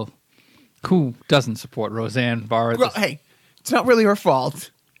mean, well, who doesn't support Roseanne Barr? Well, hey, it's not really her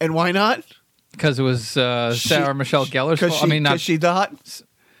fault. And why not? Because it was Sarah Michelle Gellar's fault. Because she thought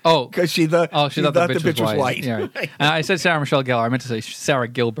she thought the bitch was white. Yeah, right. I said Sarah Michelle Gellar. I meant to say Sarah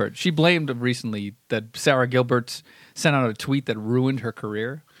Gilbert. She blamed recently that Sarah Gilbert sent out a tweet that ruined her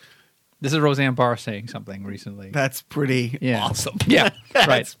career. This is Roseanne Barr saying something recently. That's pretty awesome. Yeah, right.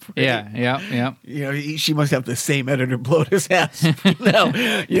 That's pretty, Yeah. She must have the same editor blow his ass.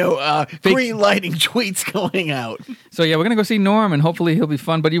 Green lighting tweets going out. So we're gonna go see Norm, and hopefully he'll be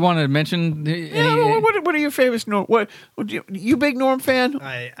fun. But you wanted to mention what are your favorites, Norm? What you big Norm fan?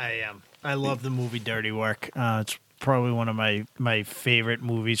 I am. I love the movie Dirty Work. It's probably one of my favorite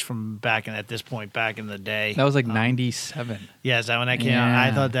movies from back in the day. That was like 97. Yeah, is that when that came out?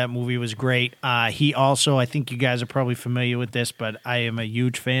 I thought that movie was great. He also, I think you guys are probably familiar with this, but I am a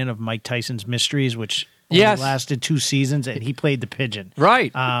huge fan of Mike Tyson's Mysteries, which only lasted 2 seasons, and he played the pigeon.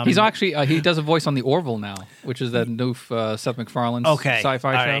 Right. He's actually he does a voice on The Orville now, which is that new Seth MacFarlane's sci-fi show.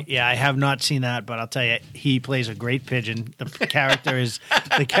 Right. Yeah, I have not seen that, but I'll tell you, he plays a great pigeon. The character is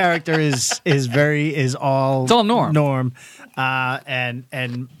all Norm.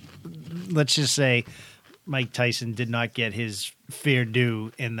 And let's just say Mike Tyson did not get his fair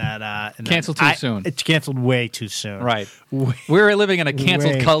due in that. Canceled too soon. It's canceled way too soon. Right. We're living in a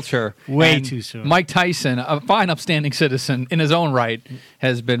canceled way- culture. way and too soon. Mike Tyson, a fine, upstanding citizen in his own right,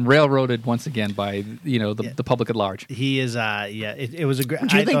 has been railroaded once again by the public at large. He is. It was a great.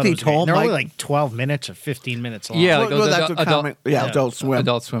 Do you think they told They're only Mike- like 12 minutes or 15 minutes long. Yeah, Well, like those that's a comic- Adult Swim.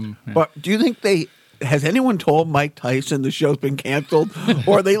 Adult Swim. Yeah. But do you think has anyone told Mike Tyson the show's been canceled,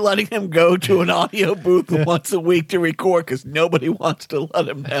 or are they letting him go to an audio booth once a week to record because nobody wants to let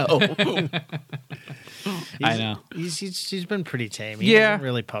him know? I know. He's been pretty tame. He Yeah. hasn't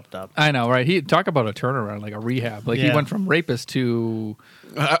really popped up. I know, right? He talk about a turnaround, like a rehab. Like he Yeah. went from rapist to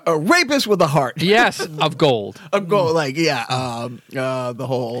A rapist with a heart. yes of gold. I'm going the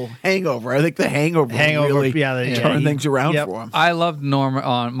whole Hangover. I think the Hangover really turned things around Yep. for him. I loved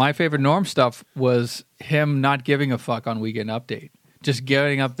Norm. My favorite Norm stuff was him not giving a fuck on Weekend Update. Just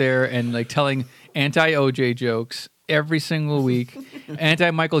getting up there and like telling anti-OJ jokes every single week,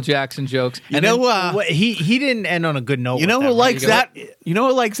 anti-Michael Jackson jokes. You know, he didn't end on a good note. you know with who that, likes right? that? You know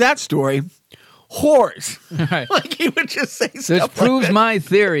who likes that story? Whores. Right. Like he would just say This stuff. proves like that. my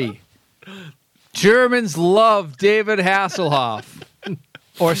theory. Germans love David Hasselhoff.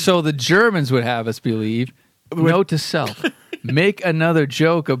 Or so the Germans would have us believe. Note to self. Make another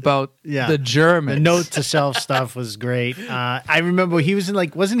joke about the Germans. The note to self stuff was great. I remember he was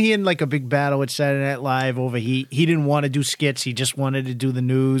wasn't he in like a big battle with Saturday Night Live over he didn't want to do skits. He just wanted to do the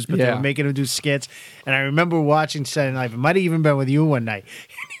news, but they Yeah. were making him do skits. And I remember watching Saturday Night Live. It might have even been with you one night.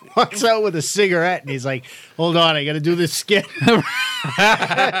 He walks out with a cigarette and he's like, "Hold on, I got to do this skit."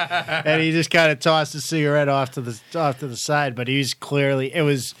 And he just kind of tossed the cigarette off to the side. But it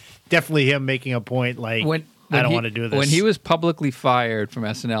was definitely him making a point like, I don't want to do this. When he was publicly fired from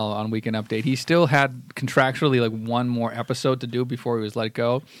SNL on Weekend Update, he still had contractually like one more episode to do before he was let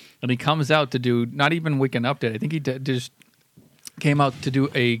go. And he comes out to do not even Weekend Update. I think he just came out to do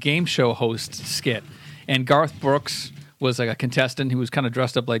a game show host skit. And Garth Brooks was like a contestant who was kind of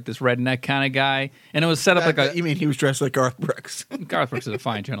dressed up like this redneck kind of guy. And it was set up like a... You mean he was dressed like Garth Brooks? Garth Brooks is a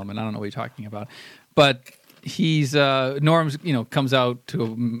fine gentleman. I don't know what you're talking about. But... he's Norm's comes out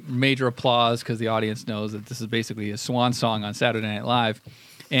to major applause because the audience knows that this is basically a swan song on Saturday Night Live,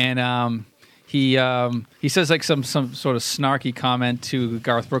 and he says like some sort of snarky comment to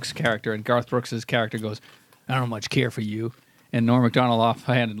Garth Brooks' character, and Garth Brooks' character goes, "I don't much care for you," and Norm Macdonald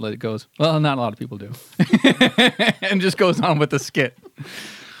offhandedly goes, "Well, not a lot of people do," and just goes on with the skit.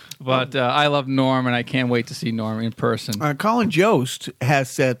 But I love Norm, and I can't wait to see Norm in person. Colin Jost has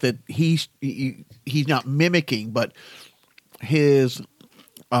said that he's not mimicking, but his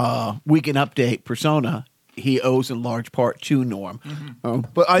Weekend Update persona he owes in large part to Norm. Mm-hmm.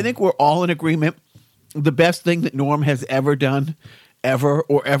 But I think we're all in agreement. The best thing that Norm has ever done, ever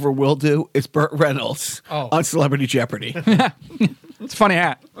or ever will do, is Burt Reynolds on Celebrity Jeopardy. It's a funny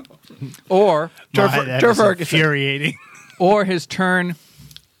hat. Or Turf Ferguson. Infuriating. Or his turn.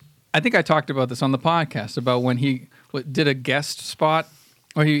 I think I talked about this on the podcast about when he did a guest spot,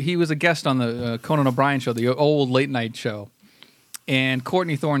 or he was a guest on the Conan O'Brien show, the old late night show, and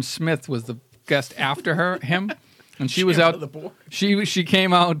Courtney Thorne Smith was the guest after him, and she was out. She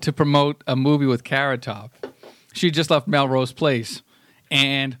came out to promote a movie with Carrot Top. She just left Melrose Place,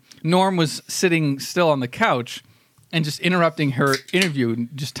 and Norm was sitting still on the couch and just interrupting her interview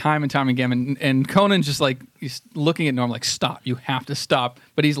just time and time again. And Conan just like, he's looking at Norm like, "Stop, you have to stop."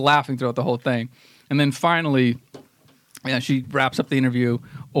 But he's laughing throughout the whole thing. And then finally, she wraps up the interview,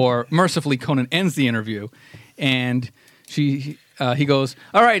 or mercifully Conan ends the interview. And he goes,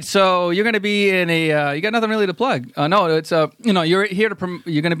 "All right, so you're going to be in a, you got nothing really to plug." No, it's, you're here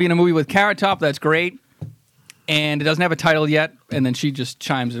you're going to be in a movie with Carrot Top. That's great. And it doesn't have a title yet. And then she just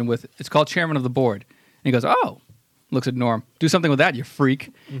chimes in with, "It's called Chairman of the Board." And he goes, "Oh." Looks at Norm. "Do something with that, you freak."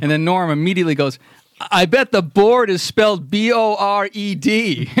 Mm-hmm. And then Norm immediately goes, "I bet the board is spelled Bored." And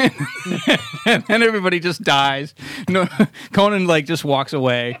then everybody just dies. Conan like just walks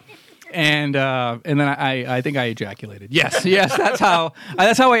away. And then I think I ejaculated. Yes, that's how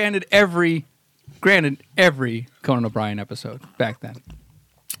I ended every Conan O'Brien episode back then.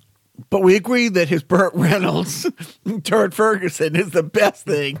 But we agree that his Burt Reynolds Turd Ferguson is the best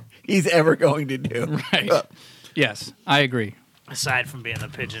thing he's ever going to do. Right. Yes, I agree. Aside from being the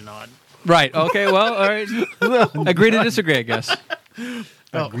pigeon on. Right. Okay. Well, all right. Agree to disagree, I guess.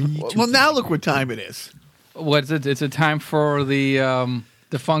 Well, now look what time it is. What's it? It's a time for the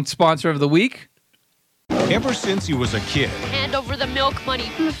defunct sponsor of the week. Ever since he was a kid, Hand over the milk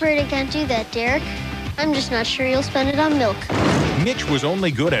money. I'm afraid I can't do that, Derek. I'm just not sure you'll spend it on milk. Mitch was only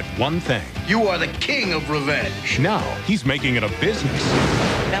good at one thing. You are the king of revenge. Now he's making it a business.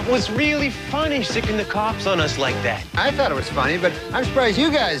 That was really funny, sticking the cops on us like that. I thought it was funny, but I'm surprised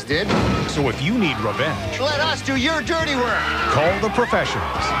you guys did. So if you need revenge, Let us do your dirty work. call the professionals.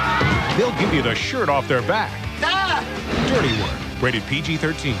 They'll give you the shirt off their back. Ah! Dirty Work. Rated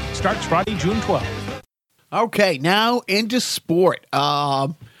PG-13. Starts Friday, June 12th. Okay, now into sport.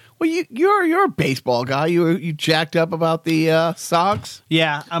 Well, you're a baseball guy. You jacked up about the Sox?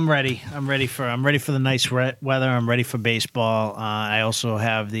 Yeah, I'm ready. I'm ready for the nice weather. I'm ready for baseball. I also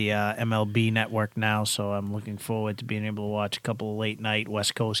have the MLB network now, so I'm looking forward to being able to watch a couple of late night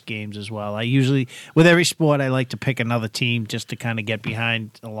West Coast games as well. I usually, with every sport, I like to pick another team just to kind of get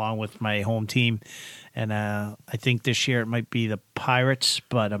behind along with my home team. And I think this year it might be the Pirates,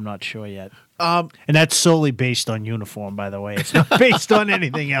 but I'm not sure yet. And that's solely based on uniform, by the way. It's not based on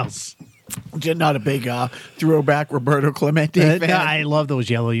anything else. Just not a big throwback Roberto Clemente fan. No, I love those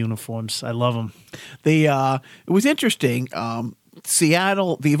yellow uniforms. I love them. It was interesting.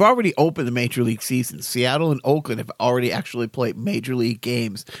 Seattle, they've already opened the Major League season. Seattle and Oakland have already actually played Major League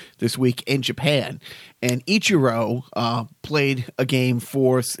games this week in Japan. And Ichiro played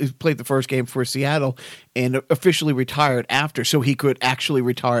the first game for Seattle and officially retired after, so he could actually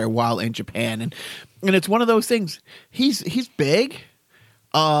retire while in Japan. And it's one of those things. He's big,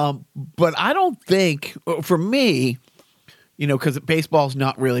 but I don't think, for me, because baseball's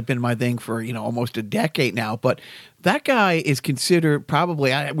not really been my thing for, almost a decade now. But that guy is considered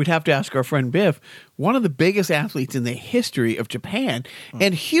probably, we'd have to ask our friend Biff, one of the biggest athletes in the history of Japan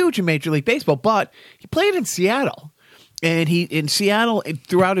and huge in Major League Baseball. But he played in Seattle. And he, in Seattle,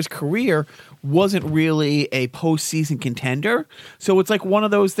 throughout his career, wasn't really a postseason contender. So it's like one of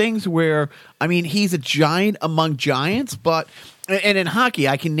those things where, he's a giant among giants. And in hockey,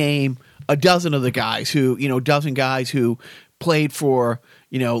 I can name a dozen of the guys who played for,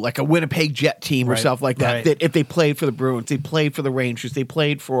 like a Winnipeg Jet team or stuff like that. Right. That if they played for the Bruins, they played for the Rangers, they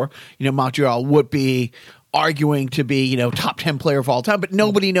played for, Montreal, would be arguing to be, top 10 player of all time, but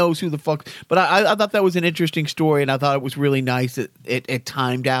nobody knows who the fuck. But I thought that was an interesting story, and I thought it was really nice that it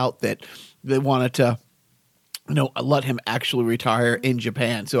timed out that they wanted to, let him actually retire in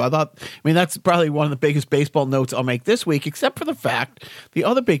Japan. So I thought, that's probably one of the biggest baseball notes I'll make this week, except for the fact, the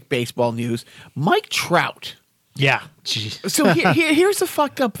other big baseball news, Mike Trout. Yeah. Jeez. So here's the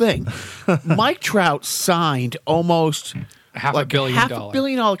fucked up thing. Mike Trout signed almost half a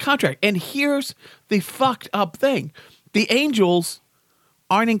billion dollar contract. And here's the fucked up thing. The Angels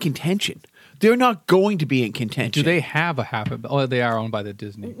aren't in contention. They're not going to be in contention. Do they have a half a billion? Oh, they are owned by the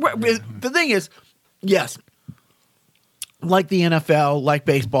Disney. Right. The thing is, yes, like the NFL, like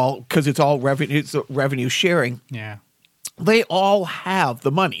baseball, because it's all revenue sharing. Yeah. They all have the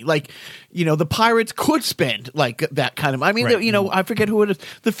money. Like, the Pirates could spend like that kind of. Right. I forget who it is.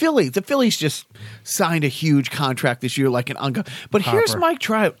 The Phillies. The Phillies just signed a huge contract this year, like an But here's Mike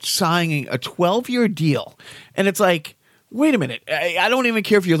Trout signing a 12-year deal, and it's like, wait a minute. I don't even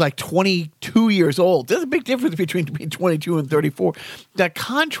care if you're like 22 years old. There's a big difference between 22 and 34. That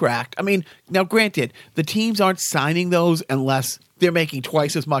contract. Now granted, the teams aren't signing those unless they're making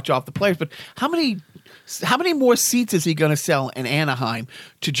twice as much off the players. But how many more seats is he going to sell in Anaheim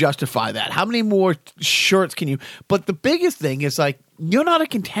to justify that? How many more shirts can you? But the biggest thing is, like, you're not a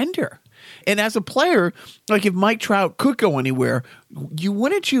contender. And as a player, like, if Mike Trout could go anywhere,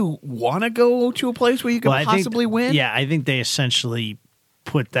 wouldn't you want to go to a place where you could possibly win? Yeah, I think they essentially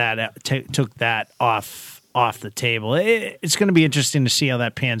put that took that off the table. It's going to be interesting to see how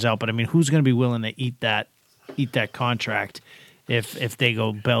that pans out. But who's going to be willing to eat that contract? If they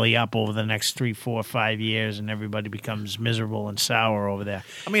go belly up over the next 3, 4, 5 years and everybody becomes miserable and sour over there.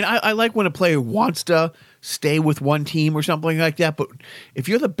 I like when a player wants to stay with one team or something like that, but if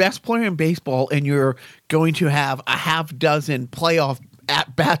you're the best player in baseball and you're going to have a half dozen playoff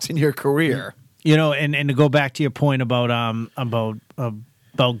at-bats in your career. And to go back to your point about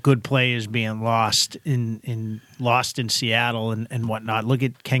good players being lost in Seattle and whatnot, look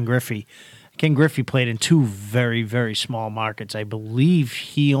at Ken Griffey. Ken Griffey played in 2 very, very small markets. I believe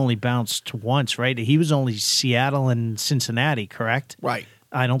he only bounced once, right? He was only Seattle and Cincinnati, correct? Right.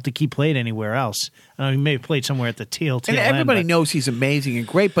 I don't think he played anywhere else. He may have played somewhere at the tail and end. Everybody knows he's amazing and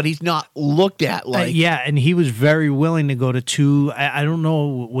great, but he's not looked at like... and he was very willing to go to 2. I don't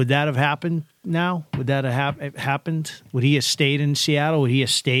know, would that have happened now? Would that have happened? Would he have stayed in Seattle? Would he have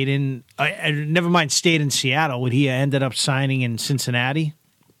stayed in... never mind stayed in Seattle. Would he have ended up signing in Cincinnati?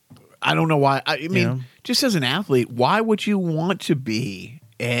 I don't know why. Just as an athlete, why would you want to be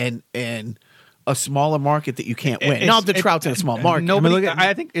in a a smaller market that you can't win. Not the Trout's in a small market. Nobody,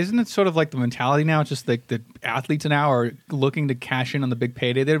 I think, isn't it sort of like the mentality now? It's just like the athletes now are looking to cash in on the big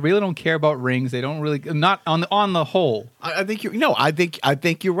payday. They really don't care about rings. They don't really, not on the whole. I think I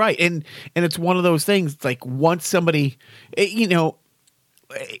think you're right, and it's one of those things. Like once somebody,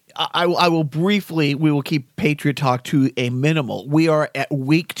 I will briefly. We will keep Patriot talk to a minimal. We are at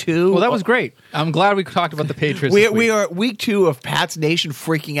week 2. Well, that was great. I'm glad we talked about the Patriots. We are at week 2 of Pat's Nation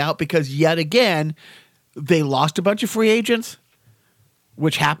freaking out because yet again they lost a bunch of free agents,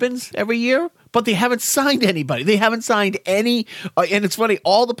 which happens every year. But they haven't signed anybody. They haven't signed any. And it's funny,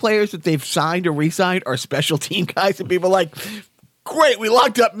 all the players that they've signed or re-signed are special team guys, and people are like, great, we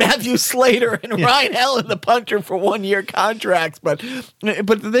locked up Matthew Slater and Ryan Allen, the punter, for 1-year contracts. But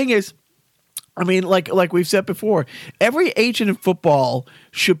the thing is, I mean, like we've said before, every agent in football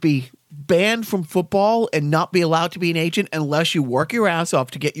should be banned from football and not be allowed to be an agent unless you work your ass off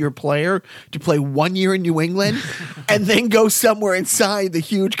to get your player to play 1 year in New England and then go somewhere and sign the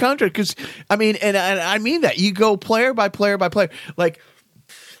huge contract. Because, I mean, and I mean that. You go player by player by player. Like,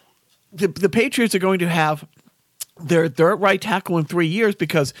 the Patriots are going to have they're at right tackle in 3 years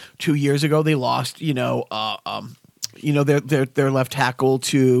because 2 years ago they lost, their left tackle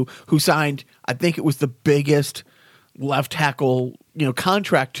to who signed, I think it was the biggest left tackle,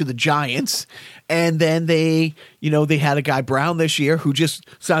 contract to the Giants. And then they had a guy Brown this year who just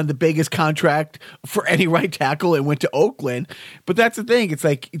signed the biggest contract for any right tackle and went to Oakland. But that's the thing. It's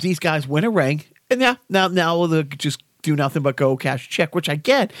like these guys win a ring and now they'll just do nothing but go cash a check, which I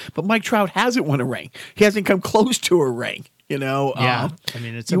get. But Mike Trout hasn't won a ring. He hasn't come close to a ring. Yeah, I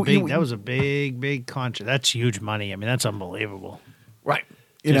mean, it's that was a big contract. That's huge money. I mean, that's unbelievable. Right.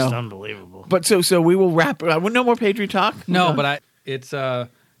 Just unbelievable. But so we will wrap. No more Patriot talk. No, but it's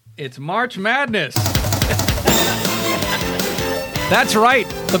March Madness. That's right.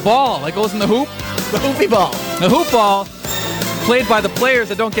 The ball that goes in the hoop. The hoopy ball. The hoop ball played by the players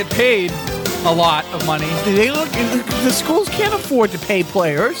that don't get paid a lot of money. The schools can't afford to pay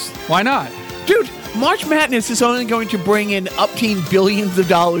players. Why not? Dude, March Madness is only going to bring in upteen billions of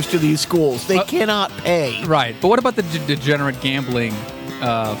dollars to these schools. They cannot pay. Right. But what about the degenerate gambling? There's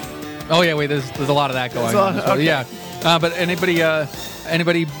a lot of that going on. So, okay. Yeah. But anybody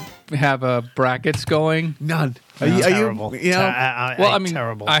have brackets going? None. Are you terrible?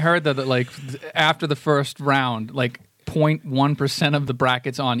 Terrible. I heard that like after the first round, like 0.1% of the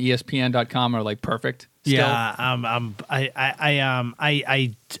brackets on ESPN.com are like perfect. Still. Yeah,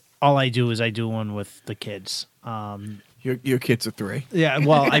 all I do is I do one with the kids. Your kids are 3. Yeah,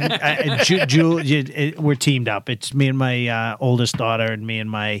 well, we're teamed up. It's me and my oldest daughter, and me and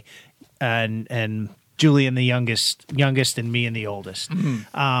my and Julie and the youngest, and me and the oldest.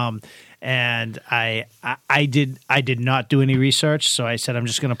 Mm-hmm. And I did not do any research, so I said I'm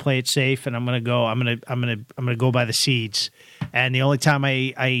just going to play it safe, and I'm going to go by the seeds. And the only time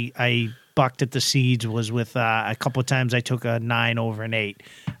I bucked at the seeds was with a couple of times I took a 9 over an 8.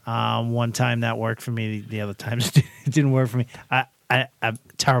 One time that worked for me. The other times it didn't work for me. I'm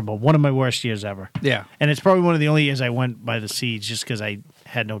terrible. One of my worst years ever. Yeah. And it's probably one of the only years I went by the seeds just because I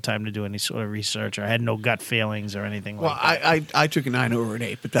had no time to do any sort of research or I had no gut feelings or anything like that. Well, I took a 9 over an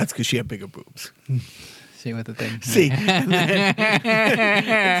 8, but that's because she had bigger boobs. See what the thing. See.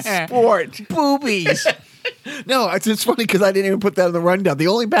 Sport. Boobies. No, it's funny because I didn't even put that in the rundown. The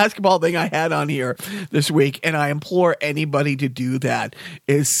only basketball thing I had on here this week, and I implore anybody to do that,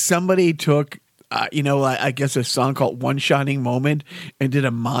 is somebody took, I guess a song called One Shining Moment and did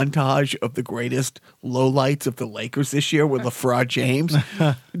a montage of the greatest lowlights of the Lakers this year with LeBron James.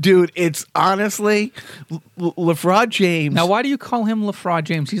 Dude, it's honestly, LeBron James. Now, why do you call him LeBron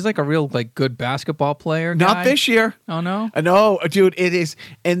James? He's like a real good basketball player guy. Not this year. Oh, no? No, dude, it is.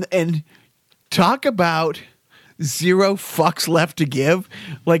 And talk about zero fucks left to give.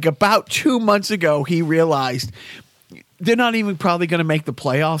 Like about 2 months ago, he realized they're not even probably going to make the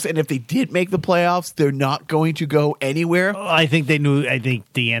playoffs. And if they did make the playoffs, they're not going to go anywhere. I think they knew. I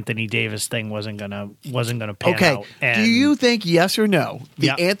think the Anthony Davis thing wasn't gonna pan out. Okay. Do you think yes or no?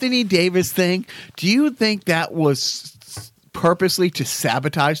 The Anthony Davis thing. Do you think that was purposely to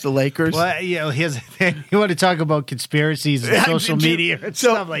sabotage the Lakers? Well, here's the thing. You want to talk about conspiracies and social media and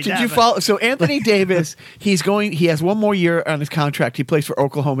stuff like that. Did you follow? So Anthony Davis, he has one more year on his contract. He plays for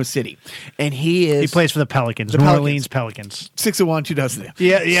Oklahoma City, and he plays for the Pelicans, New Orleans Pelicans. 6 of 1, 2 dozen.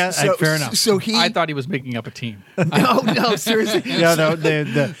 Yeah. Fair enough. So I thought he was making up a team. No, seriously.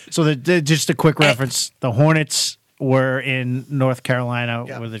 Just a quick reference. The Hornets were in North Carolina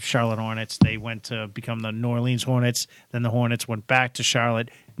with the Charlotte Hornets. They went to become the New Orleans Hornets. Then the Hornets went back to Charlotte,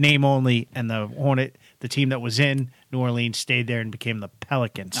 name only, and the team that was in New Orleans stayed there and became the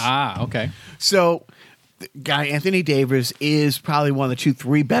Pelicans. Ah, okay. So, the guy Anthony Davis is probably one of the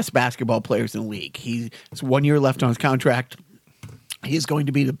 2-3 best basketball players in the league. He has 1 year left on his contract. He is going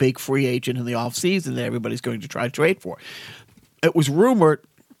to be the big free agent in the offseason that everybody's going to try to trade for. It was rumored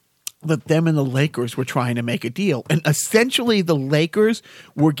that them and the Lakers were trying to make a deal. And essentially, the Lakers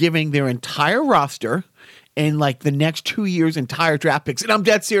were giving their entire roster and like the next 2 years entire draft picks. And I'm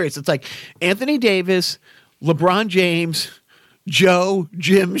dead serious. It's like Anthony Davis, LeBron James, Joe,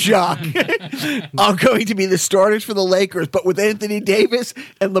 Jim, Jacques are going to be the starters for the Lakers. But with Anthony Davis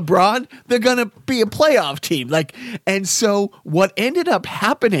and LeBron, they're going to be a playoff team. And so what ended up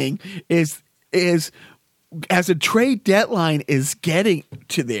happening is as a trade deadline is getting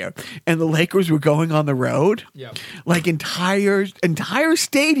to there, and the Lakers were going on the road, like entire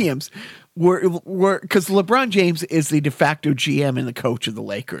stadiums were because LeBron James is the de facto GM and the coach of the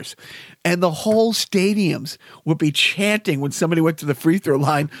Lakers, and the whole stadiums would be chanting when somebody went to the free throw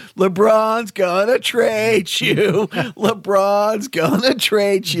line, "LeBron's gonna trade you, LeBron's gonna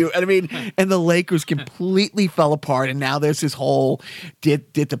trade you." And I mean, and the Lakers completely fell apart, and now there's this whole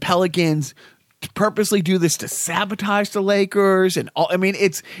did the Pelicans purposely do this to sabotage the Lakers? And all, I mean,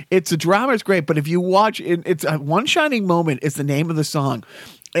 it's the drama is great, but if you watch it, it's One Shining Moment is the name of the song.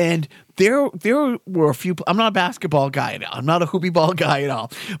 And there were a few. I'm not a basketball guy at all. I'm not a hoopy ball guy at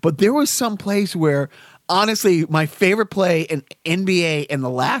all. But there was some place where, honestly, my favorite play in NBA in the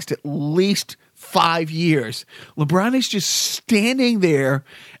last at least 5 years, LeBron is just standing there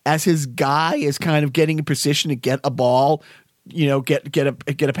as his guy is kind of getting in position to get a ball, get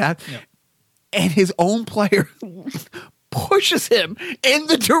a pass. Yeah. And his own player pushes him in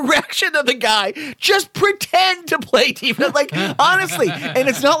the direction of the guy. Just pretend to play defense. Like, honestly. And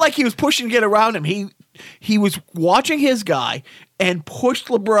it's not like he was pushing to get around him. He was watching his guy and pushed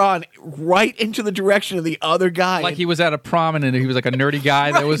LeBron right into the direction of the other guy. Like he was at a prom and he was like a nerdy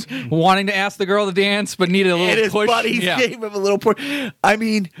guy that was wanting to ask the girl to dance but needed a little and his push. Buddies gave him a little push. I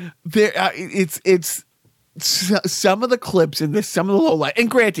mean, it's some of the clips in this, some of the low light, and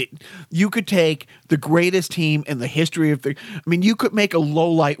granted, you could take the greatest team in the history of you could make a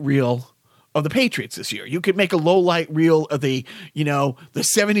low light reel of the Patriots this year. You could make a low light reel of the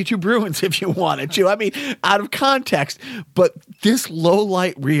 72 Bruins if you wanted to. I mean, out of context, but this low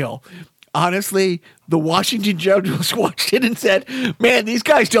light reel, honestly, the Washington Generals watched it and said, "Man, these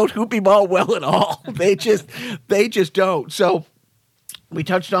guys don't hoopy ball well at all. They just don't." So we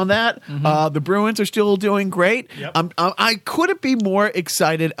touched on that. Mm-hmm. The Bruins are still doing great. Yep. I couldn't be more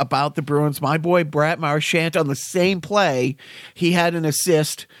excited about the Bruins. My boy Brad Marchand on the same play, he had an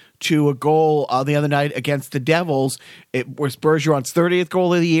assist to a goal the other night against the Devils. It was Bergeron's 30th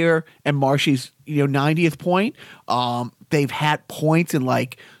goal of the year and Marshy's 90th point. They've had points in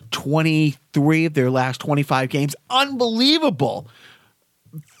like 23 of their last 25 games. Unbelievable.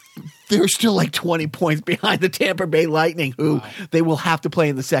 They're still like 20 points behind the Tampa Bay Lightning, who they will have to play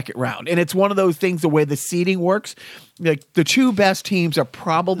in the second round. And it's one of those things, the way the seeding works, like the two best teams are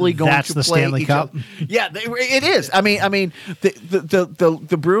probably going to play. That's the Stanley Cup. Yeah, it is. I mean,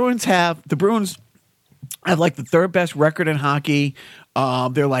 the Bruins have like the third best record in hockey.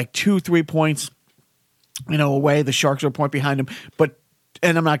 They're like 2-3 points, away. The Sharks are a point behind them,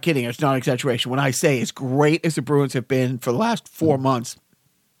 and I'm not kidding. It's not an exaggeration when I say as great as the Bruins have been for the last 4 months,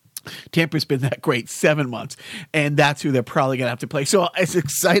 Tampa's been that great 7 months, and that's who they're probably going to have to play. So as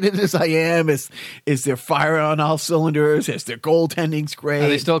excited as I am, is they're firing on all cylinders, is their goaltending's great. Are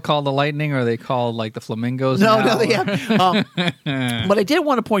they still called the Lightning, or are they called like the Flamingos? No, they have. But I did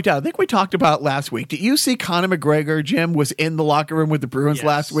want to point out, I think we talked about last week. Did you see Conor McGregor, Jim, was in the locker room with the Bruins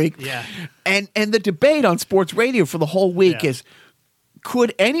last week? Yeah. And the debate on sports radio for the whole week is,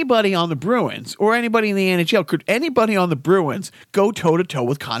 could anybody on the Bruins or anybody in the NHL, could anybody on the Bruins go toe-to-toe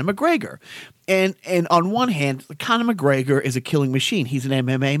with Conor McGregor? And on one hand, Conor McGregor is a killing machine. He's an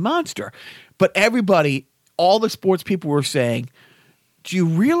MMA monster. But everybody, all the sports people were saying, do you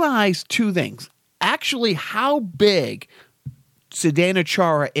realize two things? Actually, how big Zdeno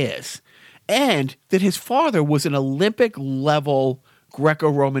Chara is, and that his father was an Olympic-level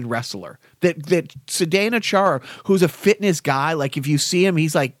Greco-Roman wrestler. That Zdeno Chara, who's a fitness guy, like if you see him,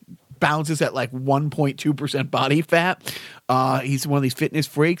 he's like bounces at like 1.2% body fat. He's one of these fitness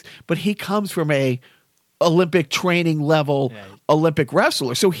freaks, but he comes from a Olympic training level Olympic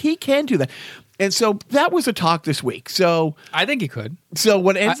wrestler, so he can do that. And so that was a talk this week. So I think he could. So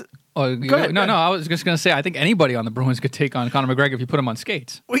what ends? Go ahead. No, I was just going to say, I think anybody on the Bruins could take on Conor McGregor if you put him on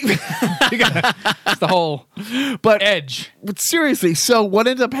skates. That's the whole edge. But seriously, so what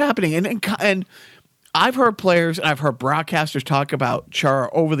ended up happening? And I've heard players and I've heard broadcasters talk about Chara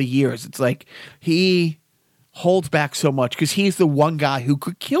over the years. It's like holds back so much because he's the one guy who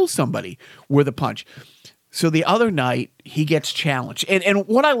could kill somebody with a punch. So the other night he gets challenged, and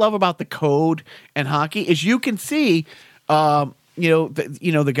what I love about the code and hockey is you can see, the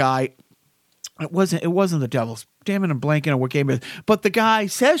guy. It wasn't the Devils. Damn it, I'm blanking on what game it is. But the guy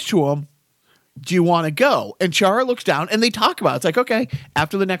says to him, "Do you want to go?" And Chara looks down, and they talk about it. It's like, okay,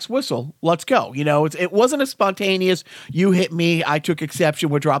 after the next whistle, let's go. It wasn't a spontaneous, you hit me, I took exception,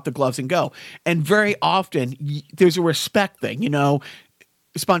 we'll drop the gloves and go. And very often, there's a respect thing.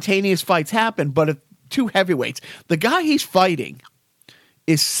 Spontaneous fights happen, but if two heavyweights, the guy he's fighting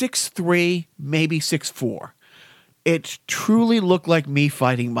is 6'3", maybe 6'4". It truly looked like me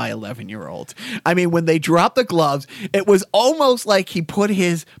fighting my 11-year-old. I mean, when they dropped the gloves, it was almost like he put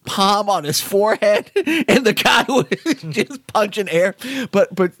his palm on his forehead and the guy was just punching air.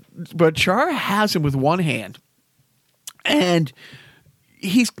 But Chara has him with one hand, and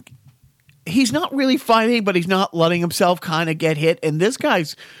he's not really fighting, but he's not letting himself kind of get hit. And this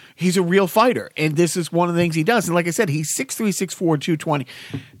he's a real fighter, and this is one of the things he does. And like I said, he's 6'3", 6'4", 220.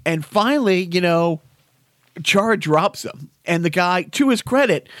 And finally, Chara drops him, and the guy, to his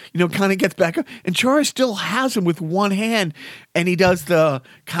credit, kind of gets back up, and Chara still has him with one hand, and he does the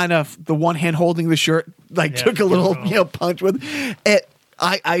kind of the one hand holding the shirt, took a little punch with it.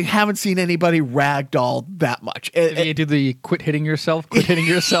 I haven't seen anybody ragdoll that much. You do the quit hitting yourself. I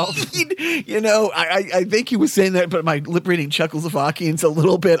think he was saying that, but my lip reading Czechoslovakian's a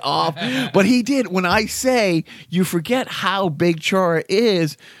little bit off. But he did. When I say you forget how big Chara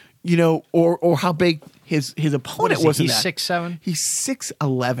is, or how big his opponent was. He's 6'7"? He's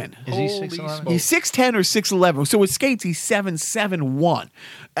 6'11". Is he 6'11"? He's 6'10" or 6'11". So with skates, he's 7'1".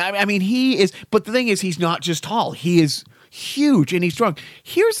 I mean, he is. But the thing is, he's not just tall. He is huge and he's strong.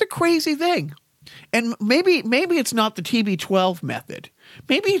 Here's the crazy thing, and maybe it's not the TB12 method.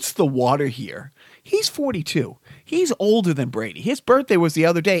 Maybe it's the water here. He's 42. He's older than Brady. His birthday was the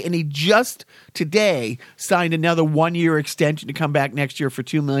other day, and he just today signed another 1-year extension to come back next year for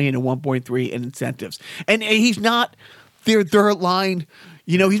 $2 million and $1.3 in incentives. And he's not their third line.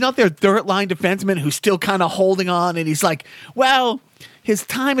 He's not their third line defenseman who's still kind of holding on. And he's like, well, his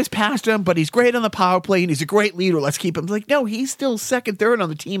time has passed him, but he's great on the power play and he's a great leader. Let's keep him. Like, no, he's still second, third on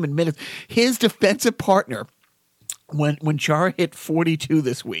the team in minutes. His defensive partner. When Chara hit 42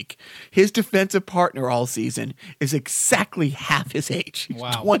 this week, his defensive partner all season is exactly half his age. He's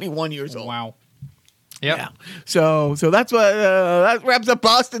 21 years old. Wow. Yep. Yeah. So that's what that wraps up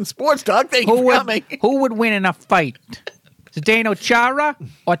Boston Sports Talk. Thank you for coming. Who would win in a fight? Zdeno Chara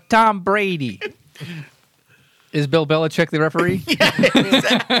or Tom Brady? Is Bill Belichick the referee?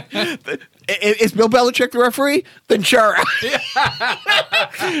 Is Bill Belichick the referee? Then Chara.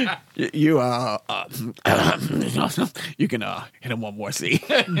 You can hit him one more. See,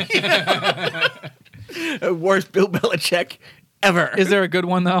 worst Bill Belichick ever. Is there a good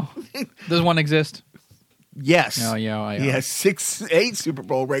one though? Does one exist? Yes. Oh yeah. He has 8 Super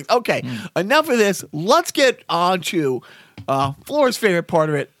Bowl rings. Okay, enough of this. Let's get on to Flora's favorite part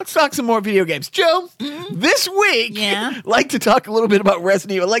of it. Let's talk some more video games. Joe, this week, like to talk a little bit about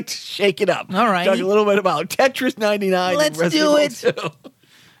Resident Evil. I'd like to shake it up. All right. Talk a little bit about Tetris 99. Let's and do Resident Evil 2.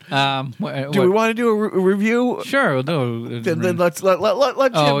 Do we want to do a review? Sure, we'll do. Then let's let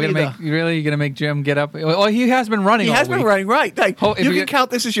Jim you're gonna make Jim get up? Well, he has been running. He has been running, right? Like, you can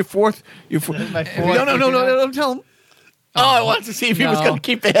count this as your fourth. My fourth. No, tell him. Oh, I wanted to see if he was going to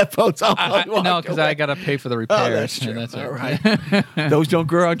keep the headphones on. No, because I got to pay for the repairs. Oh, that's true. That's all right. Those don't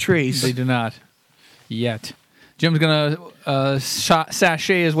grow on trees. They do not yet. Jim's going to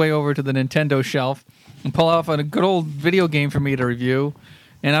sashay his way over to the Nintendo shelf and pull off a good old video game for me to review.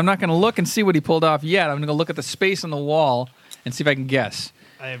 And I'm not going to look and see what he pulled off yet. I'm going to look at the space on the wall and see if I can guess.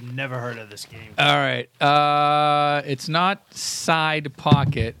 I have never heard of this game. All right. It's not Side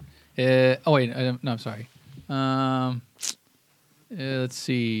Pocket. No, I'm sorry. Let's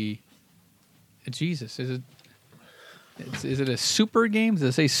see. Jesus, is it a super game? Does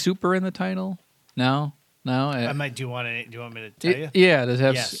it say super in the title? No. I might. Do you want me to tell you? Yeah. Does it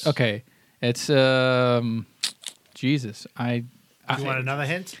have? Yes. Okay. It's Jesus. Do you want another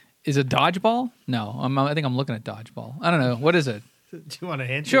hint? Is it dodgeball? No. I think I'm looking at dodgeball. I don't know. What is it? Do you want a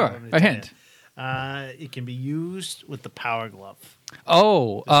hint? Sure. A hint. It can be used with the Power Glove.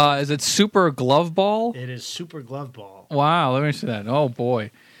 Oh, is it Super Glove Ball? It is Super Glove Ball. Wow, let me see that. Oh,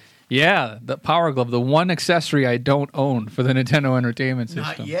 boy. Yeah, the Power Glove, the one accessory I don't own for the Nintendo Entertainment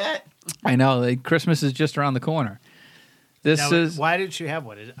System. Not yet. I know. Christmas is just around the corner. Why didn't you have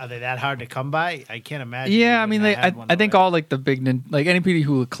one? Are they that hard to come by? I can't imagine. Yeah, I mean, I think all like the big, like anybody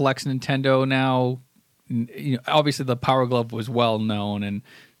who collects Nintendo now, obviously the Power Glove was well known, and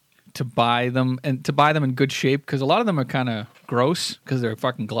to buy them and to buy them in good shape because a lot of them are kind of gross because they're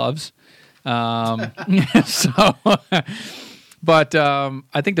fucking gloves. So, but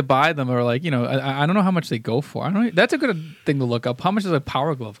I think to buy them are like, I don't know how much they go for. I don't. That's a good thing to look up. How much does a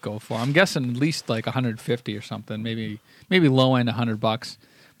Power Glove go for? I'm guessing at least like 150 or something. Maybe low end $100.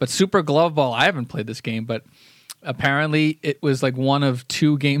 But Super Glove Ball, I haven't played this game, but apparently it was like one of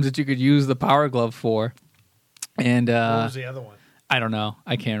 2 games that you could use the Power Glove for. And What was the other one? I don't know.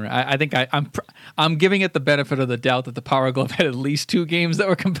 I can't. I think I'm giving it the benefit of the doubt that the Power Glove had at least 2 games that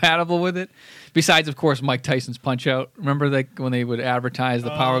were compatible with it. Besides, of course, Mike Tyson's Punch Out. Remember when they would advertise the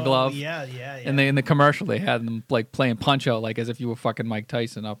Power Glove? Yeah. And in the commercial they had them like playing Punch Out like as if you were fucking Mike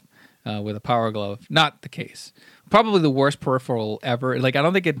Tyson up with a Power Glove. Not the case. Probably the worst peripheral ever. Like I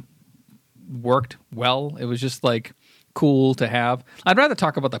don't think it worked well. It was just like cool to have. I'd rather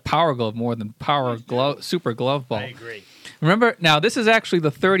talk about the Power Glove more than Super Glove Ball. I agree. Remember, now this is actually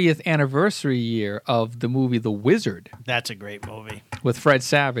the 30th anniversary year of the movie The Wizard That's a great movie. with Fred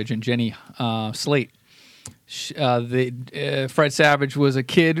Savage and Jenny Slate. Fred Savage was a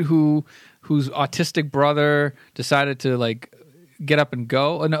kid whose autistic brother decided to like get up and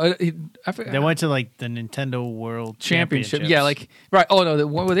go. They went to like the Nintendo World Championship. Championships. Yeah, like right. Oh no,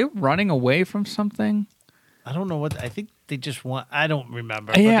 were they running away from something? I don't know what. I think they just want. I don't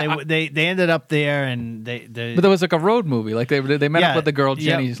remember. Yeah, but they ended up there and they. But there was like a road movie. Like they met up with the girl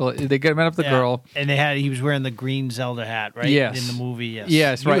Jenny. Yep. They met up with the girl, and he was wearing the green Zelda hat, right? Yes. In the movie. Yes.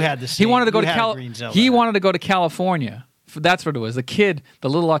 Yes, You right. had the he wanted to go you to had a green Zelda He hat. wanted to go to California. That's what it was. The kid, the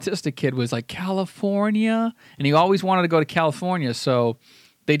little autistic kid, was like California, and he always wanted to go to California. So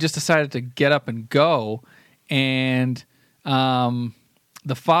they just decided to get up and go, and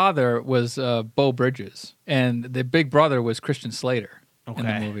the father was Beau Bridges, and the big brother was Christian Slater in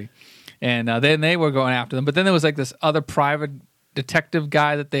the movie. And then they were going after them. But then there was like this other private detective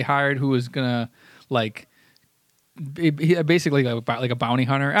guy that they hired who was gonna like basically like a bounty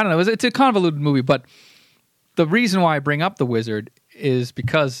hunter. I don't know. It's a convoluted movie, but the reason why I bring up The Wizard is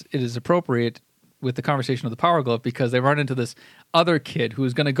because it is appropriate with the conversation of the Power Glove because they run into this other kid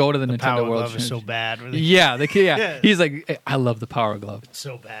who's going to go to the Nintendo Power World Glove is so bad. Yeah, the kid. Yeah, he's like, hey, I love the Power Glove. It's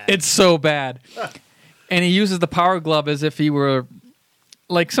so bad. It's so bad. And he uses the Power Glove as if he were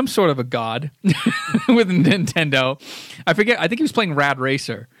like some sort of a god with Nintendo. I forget. I think he was playing Rad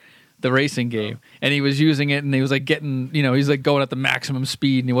Racer, the racing game, and he was using it, and he was like getting, he's like going at the maximum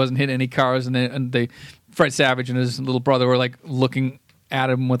speed, and he wasn't hitting any cars, and Fred Savage and his little brother were like looking at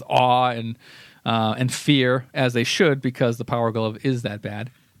him with awe and fear, as they should, because the Power Glove is that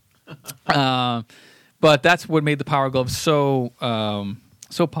bad. But that's what made the Power Glove so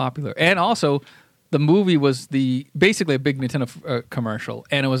popular, and also the movie was basically a big Nintendo commercial,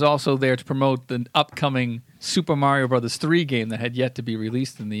 and it was also there to promote the upcoming Super Mario Brothers 3 game that had yet to be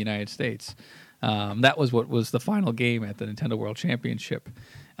released in the United States. That was what was the final game at the Nintendo World Championship.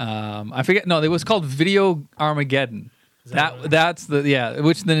 I forget. No, it was called Video Armageddon. That's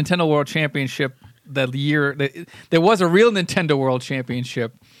which the Nintendo World Championship that year. There was a real Nintendo World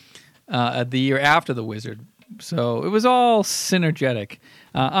Championship the year after the Wizard. So it was all synergetic.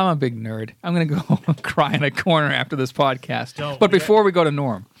 I'm a big nerd. I'm going to go cry in a corner after this podcast. But before we go to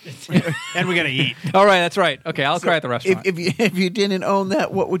Norm. And we're going to eat. All right, that's right. Okay, I'll cry at the restaurant. If you didn't own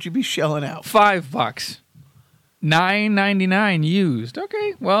that, what would you be shelling out? $5. $9.99 used.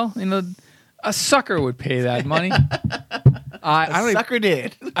 Okay, well, a sucker would pay that money. Sucker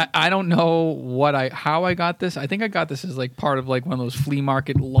did. I don't know how I got this. I think I got this as like part of like one of those flea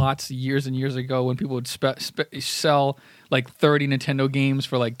market lots years and years ago when people would sell like 30 Nintendo games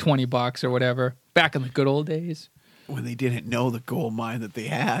for like $20 or whatever. Back in the good old days. When they didn't know the gold mine that they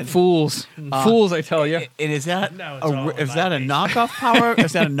had. Fools, I tell you. And is that No, it's all is about that a me. knockoff power?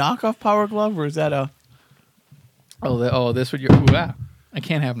 Is that a knockoff Power Glove, or is that a? This would I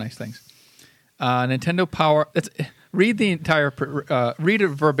can't have nice things. Nintendo Power. Read the entire. Read it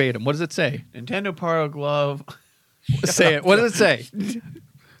verbatim. What does it say? Nintendo Power Glove. Say it. What does it say?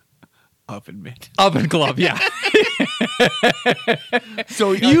 Oven mitt. Oven glove. Yeah.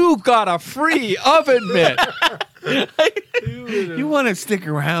 So You got a free oven mitt. you want to stick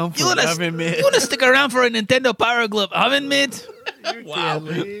around for an oven mitt? You want to stick around for a Nintendo Power Glove oven mitt? Wow!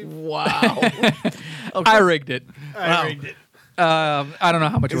 I rigged it. I rigged it. I don't know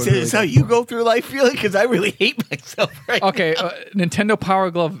how much. Is this how you go through life feeling? Because I really hate myself right Okay, Nintendo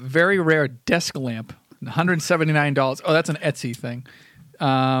Power Glove, very rare desk lamp, $179. Oh, that's an Etsy thing.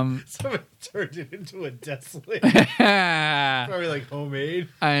 Someone turned it into a desolate. Probably like homemade.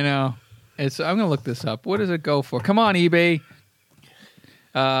 I know. I'm gonna look this up. What does it go for? Come on, eBay.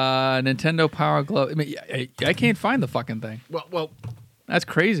 Nintendo Power Glove. I can't find the fucking thing. Well, That's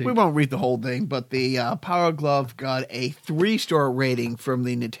crazy. We won't read the whole thing, but the Power Glove got a 3-star rating from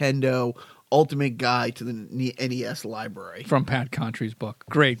the Nintendo Ultimate Guide to the NES library. From Pat Contry's book.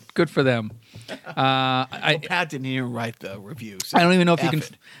 Great. Good for them. Pat didn't even write the review. So I don't even know if you F can.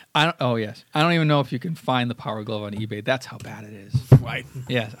 it. I don't even know if you can find the Power Glove on eBay. That's how bad it is. Right.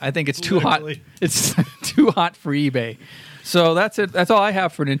 Yes, I think it's too hot. It's too hot for eBay. So that's it. That's all I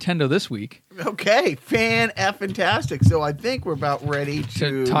have for Nintendo this week. Okay. Fantastic. So I think we're about ready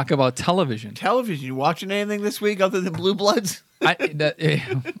To talk about television. television. You watching anything this week other than Blue Bloods? Are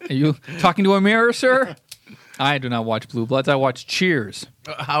you talking to a mirror, sir? I do not watch Blue Bloods. I watch Cheers.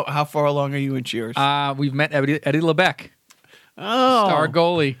 How far along are you in Cheers? We've met Eddie LeBeck, oh, star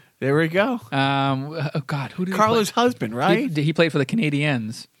goalie. there we go. Oh God, who did Carla's he play? husband, right? He played for the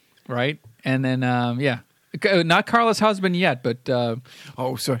Canadiens, right? And then not Carla's husband yet, but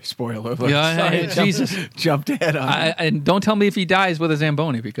Oh, sorry. Spoiler alert. Yeah, Sorry, Jesus. Jumped ahead on it. and don't tell me if he dies with a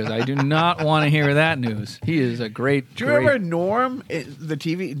Zamboni because I do not want to hear that news. He is a great. Do you remember Norm,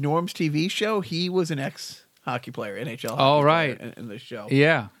 Norm's TV show? He was an ex-hockey player, NHL hockey Oh, right. player in the show.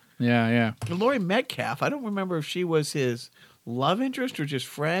 Yeah. And Laurie Metcalf, I don't remember if she was his love interest or just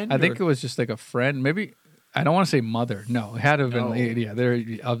friend. I think it was just like a friend. Maybe I don't want to say mother. No, it had to have been. No. Yeah, they're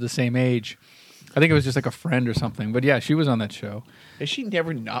of the same age. I think it was just like a friend or something. But yeah, she was on that show. Has she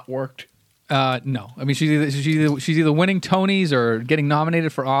never not worked? No, I mean she's either winning Tonys or getting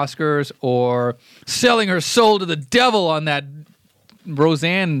nominated for Oscars or selling her soul to the devil on that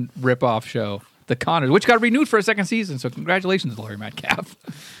Roseanne ripoff show, The Conners, which got renewed for a second season. So congratulations, Laurie Metcalf.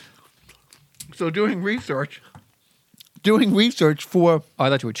 So doing research for Oh, I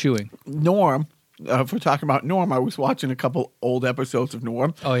thought you were chewing. Norm, if we're talking about Norm, I was watching a couple old episodes of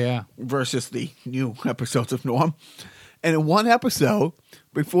Norm. Oh yeah. Versus the new episodes of Norm. And in one episode,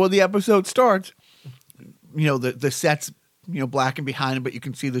 before the episode starts, the set's, black and behind him, but you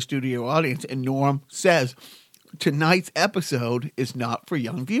can see the studio audience. And Norm says, tonight's episode is not for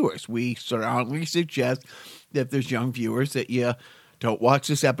young viewers. We strongly suggest that if there's young viewers that you don't watch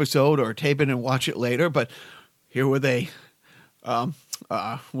this episode or tape it and watch it later. But here with a,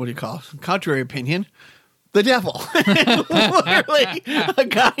 contrary opinion, the devil. Literally, a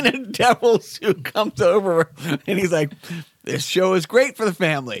guy in a devil suit comes over and he's like, this show is great for the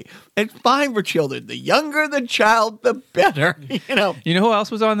family. It's fine for children. The younger the child, the better. You know who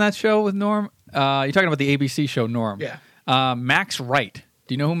else was on that show with Norm? You're talking about the ABC show Norm. Yeah. Max Wright.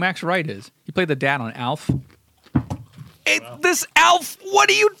 Do you know who Max Wright is? He played the dad on Alf. Hey, this Alf, what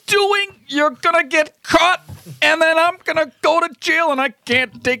are you doing? You're gonna get caught, and then I'm gonna go to jail, and I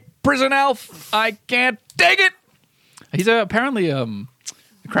can't take prison, Alf. I can't take it. He's apparently a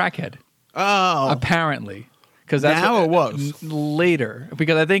crackhead. Oh. Apparently. Because that's now it was later.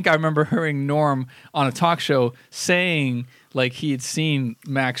 Because I think I remember hearing Norm on a talk show saying like he had seen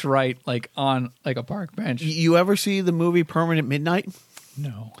Max Wright like on like a park bench. You ever see the movie Permanent Midnight?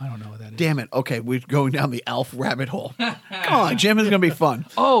 No, I don't know what that is. Damn it. Okay, we're going down the Alf rabbit hole. Come on, Jim, it's going to be fun.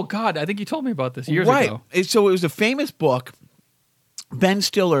 Oh, God, I think you told me about this years right. ago. So it was a famous book. Ben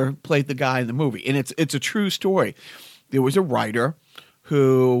Stiller played the guy in the movie, and it's a true story. There was a writer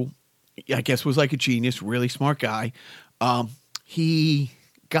who I guess was like a genius, really smart guy. He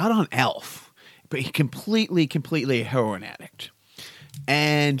got on Alf, but he completely a heroin addict.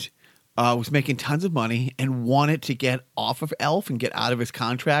 And was making tons of money and wanted to get off of Elf and get out of his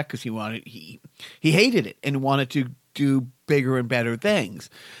contract because he hated it and wanted to do bigger and better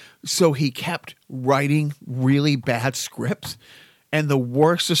things. So he kept writing really bad scripts, and the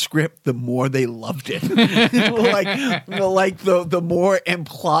worse the script, the more they loved it. like the more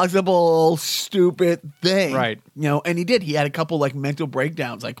implausible, stupid thing, right? And he did. He had a couple like mental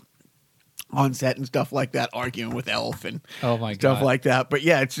breakdowns, like on set and stuff like that, arguing with Elf and stuff like that. But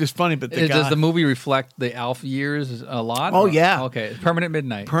yeah, it's just funny. But does the movie reflect the Alf years a lot? Oh, yeah. Okay. Permanent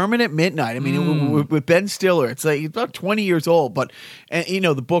Midnight. Permanent Midnight. I mean, with Ben Stiller, it's like he's about 20 years old. But,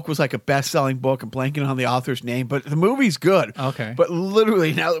 the book was like a best-selling book. I'm blanking on the author's name. But the movie's good. Okay. But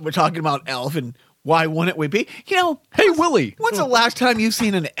literally, now that we're talking about Elf and why wouldn't we be? Hey, Willie. When's the last time you've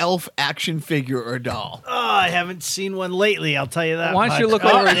seen an Elf action figure or doll? Oh, I haven't seen one lately. I'll tell you that. Why don't you look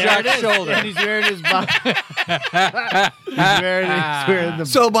much. over there Jack's it is. shoulder? And he's wearing his he's wearing the.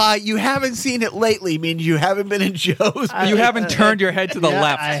 So by you haven't seen it lately means you haven't been in Joe's. You haven't turned your head to the Yeah,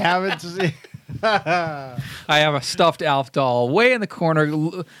 left. I haven't seen. I have a stuffed Alf doll way in the corner,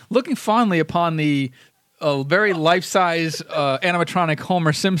 looking fondly upon the very life-size animatronic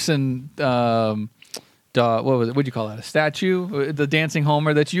Homer Simpson what was it? What'd you call that? A statue? The dancing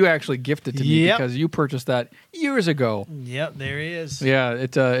Homer that you actually gifted to me Yep. because you purchased that years ago. Yep, there he is. Yeah,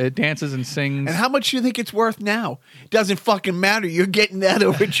 it dances and sings. And how much do you think it's worth now? Doesn't fucking matter. You're getting that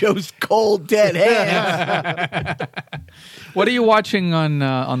over Joe's cold, dead hands. What are you watching on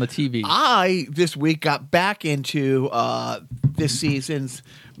the TV? I, this week, got back into this season's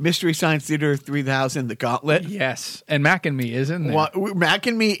Mystery Science Theater 3000, The Gauntlet. Yes, and Mac and Me is in there. Mac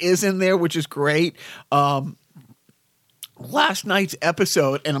and Me is in there, which is great. Last night's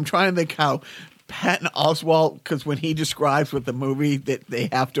episode, and I'm trying to think how Patton Oswalt, because when he describes what the movie that they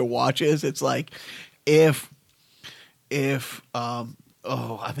have to watch is, it's like if I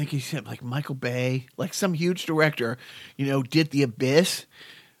think he said like Michael Bay, like some huge director, did The Abyss,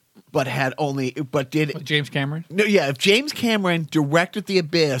 but did James Cameron? No, yeah, if James Cameron directed The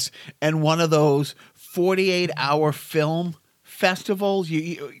Abyss and one of those 48-hour film festivals,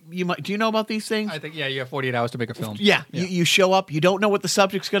 you might, do you know about these things? I think, you have 48 hours to make a film. Yeah. You show up, you don't know what the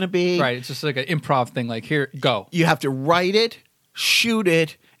subject's going to be. Right, it's just like an improv thing, like, here, go. You have to write it, shoot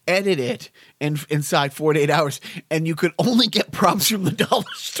it, edit it inside 48 hours, and you could only get props from the dollar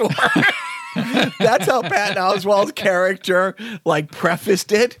store. That's how Patton Oswalt's character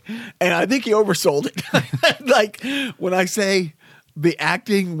prefaced it, and I think he oversold it. Like when I say the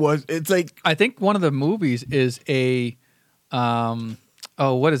acting was, it's like I think one of the movies is a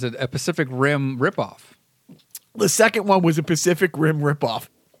what is it? A Pacific Rim ripoff. the second one was a Pacific Rim ripoff.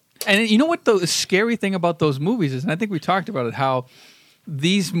 And you know what the scary thing about those movies is, and I think we talked about it, how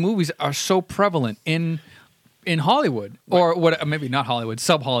these movies are so prevalent in Hollywood, or what? Maybe not Hollywood,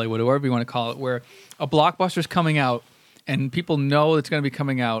 sub-Hollywood, or whatever you want to call it, where a blockbuster's coming out, and people know it's going to be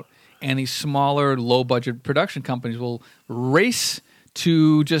coming out, and these smaller, low-budget production companies will race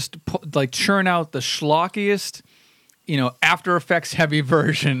to just churn out the schlockiest, After Effects heavy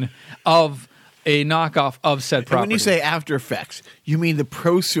version of a knockoff of said property. And when you say After Effects, you mean the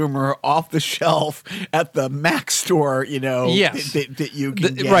prosumer off the shelf at the Mac store, Yes. that you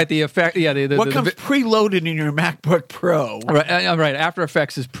can get. Right, the effect, yeah. What comes preloaded in your MacBook Pro. Right. After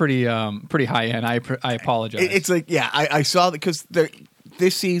Effects is pretty high end. I apologize. It's like, I saw that because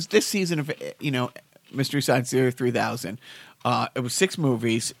this season of Mystery Science Theater 3000, it was 6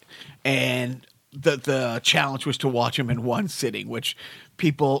 movies, and the challenge was to watch them in one sitting, which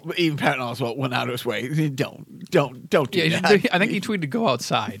people, even Patton Oswalt, went out of his way. Don't do that. I think he tweeted, "Go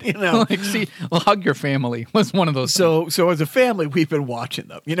outside." Hug your family was one of those. So as a family, we've been watching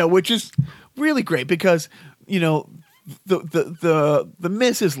them, which is really great because the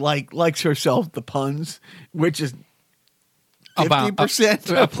missus likes herself the puns, which is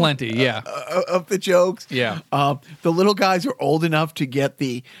 50% plenty, yeah, of the jokes. Yeah. The little guys are old enough to get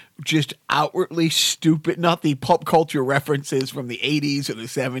the just outwardly stupid, not the pop culture references from the 80s or the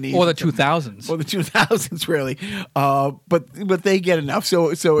 70s. Or the 2000s. Or the 2000s, really. But they get enough. So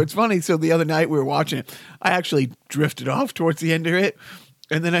it's funny. So the other night we were watching it. I actually drifted off towards the end of it.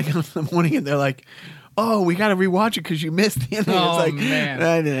 And then I got up in the morning and they're like, "Oh, we got to rewatch it because you missed the ending." Oh, it's like, man.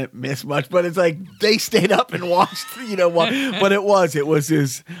 I didn't miss much, but it's like they stayed up and watched, but it was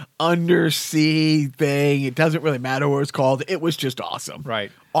this undersea thing. It doesn't really matter what it's called. It was just awesome.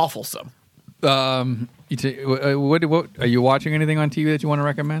 Right. Awfulsome. What are you watching anything on TV that you want to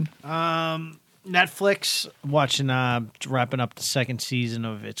recommend? Netflix, watching wrapping up the second season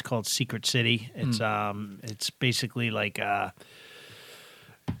of, it's called Secret City. It's basically like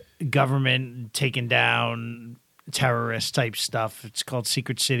government taking down terrorist type stuff. It's called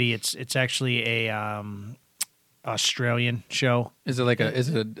Secret City. It's actually a Australian show. Is it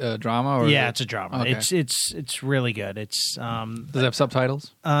a drama? Or yeah, it's a drama. Okay. It's really good. It's does it have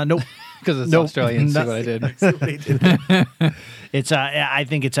subtitles? Nope. Because it's Nope. Australian. See what I did. It's I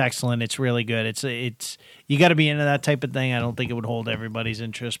think it's excellent. It's really good. It's you got to be into that type of thing. I don't think it would hold everybody's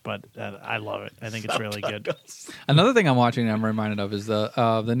interest, but I love it. I think it's really good. Another thing I'm watching and I'm reminded of is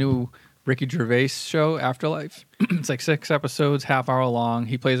the new Ricky Gervais show, Afterlife. It's like 6 episodes, half-hour long.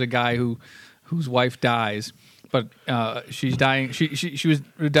 He plays a guy whose wife dies, but she's dying. She was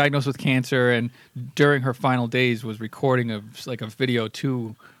diagnosed with cancer, and during her final days was recording a video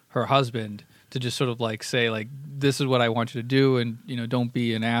to her husband to just sort of say this is what I want you to do, and don't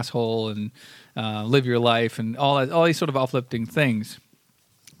be an asshole, and live your life, and all these sort of uplifting things.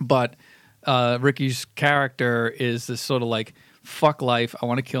 But Ricky's character is this sort of fuck life, I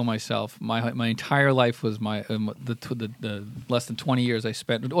want to kill myself. My entire life was the less than 20 years I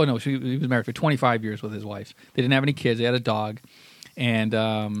spent. Oh no, he was married for 25 years with his wife. They didn't have any kids. They had a dog, and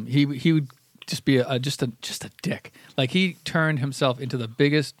he would just be just a dick. He turned himself into the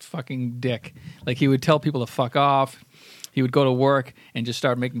biggest fucking dick. He would tell people to fuck off. he would go to work and just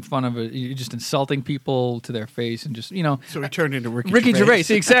start making fun of it, just insulting people to their face, and just So he turned into Ricky Gervais.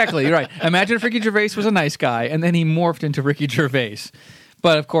 Exactly, right. Imagine if Ricky Gervais was a nice guy, and then he morphed into Ricky Gervais.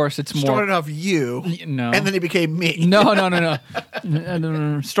 But of course, it's more. Started off you, no, and then he became me. No.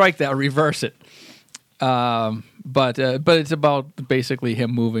 Strike that. Reverse it. But it's about basically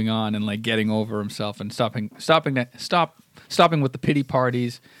him moving on and like getting over himself and stopping with the pity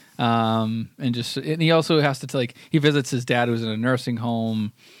parties. And he also has to he visits his dad who's in a nursing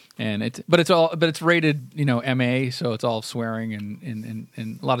home, and it's rated MA, so it's all swearing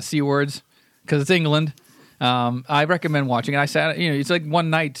and a lot of C words because it's England. I recommend watching it. I sat it's like one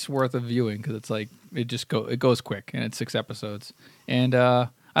night's worth of viewing because it's like it goes quick, and it's 6 episodes, and I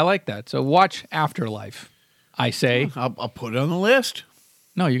like that. So watch Afterlife. I say I'll put it on the list.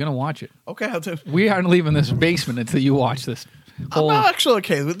 No, you're gonna watch it. Okay, I'll do. We aren't leaving this basement until you watch this. I'm actually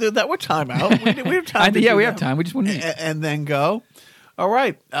okay with that. We're time out. We have time. We have time. We just want to and then go. All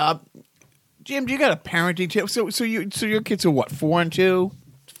right, Jim. Do you got a parenting tip? So your kids are what? 4 and 2,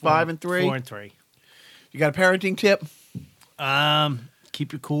 5 and 3, 4 and 3. You got a parenting tip?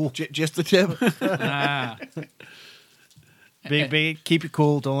 Keep it cool. Just the tip. Big. Keep it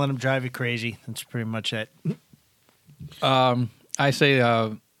cool. Don't let them drive you crazy. That's pretty much it. I say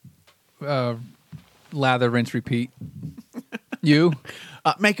lather, rinse, repeat. You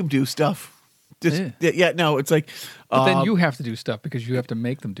make them do stuff. No, it's like. But then you have to do stuff because you have to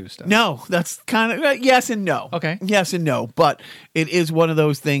make them do stuff. No, that's kind of yes and no. Okay, yes and no, but it is one of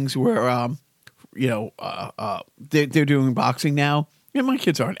those things where they're doing boxing now. Yeah, my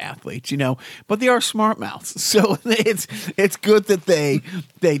kids aren't athletes, but they are smart mouths. So it's good that they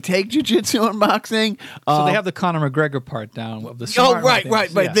take jiu-jitsu and boxing. So they have the Conor McGregor part down of the smart. Oh, right.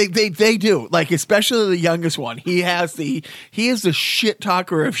 Yeah. They do. Like especially the youngest one. He is the shit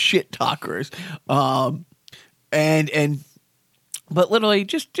talker of shit talkers. But literally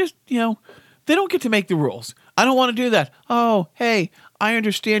just they don't get to make the rules. I don't want to do that. Oh, hey, I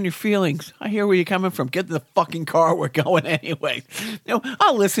understand your feelings. I hear where you're coming from. Get in the fucking car. We're going anyway.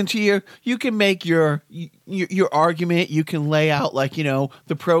 I'll listen to you. You can make your argument. You can lay out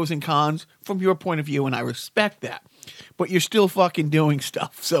the pros and cons from your point of view, and I respect that. But you're still fucking doing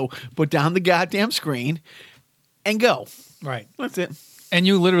stuff. So put down the goddamn screen and go. Right. That's it. And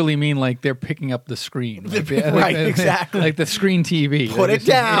you literally mean like they're picking up the screen. Right, exactly. Like the screen TV. Put it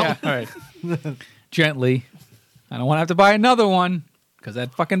down. Yeah, all right. Gently. I don't want to have to buy another one. Because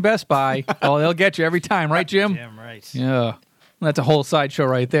that fucking Best Buy, they'll get you every time, right, Jim? Damn right. Yeah. Well, that's a whole sideshow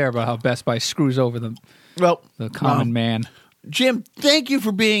right there about how Best Buy screws over the common man. Jim, thank you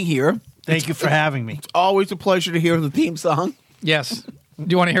for being here. Thank you for having me. It's always a pleasure to hear the theme song. Yes. Do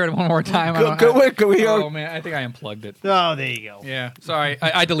you want to hear it one more time? Go ahead. Oh, man, I think I unplugged it. Oh, there you go. Yeah. Sorry,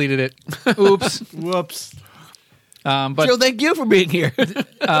 I deleted it. Oops. Whoops. But so thank you for being here.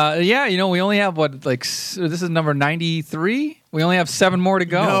 Yeah, we only have this is number 93. We only have 7 more to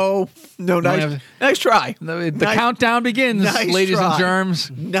go. No, nice try. The countdown begins, ladies and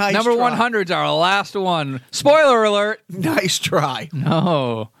germs. Nice number 100's our last one. Spoiler alert. Nice try.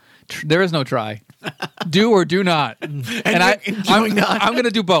 No, there is no try. Do or do not. I'm going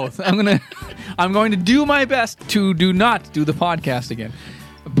to do both. I'm going to do my best to do not do the podcast again.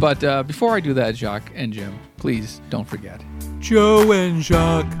 But before I do that, Jacques and Jim, please don't forget. Joe and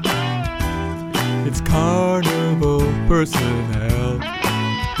Jacques, it's carnival personnel.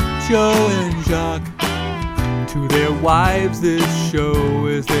 Joe and Jacques, to their wives this show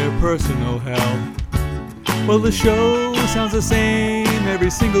is their personal help. Well, the show sounds the same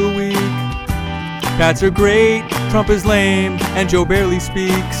every single week. Pats are great, Trump is lame, and Joe barely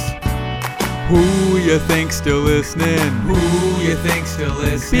speaks. Who you think still listening?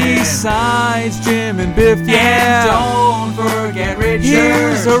 Besides Jim and Biff, yeah. And don't forget Richard.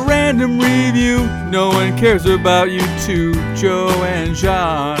 Here's a random review. No one cares about you two, Joe and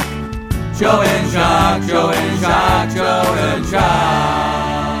Jacques. Joe and Jacques, Joe and Jacques, Joe and Jacques.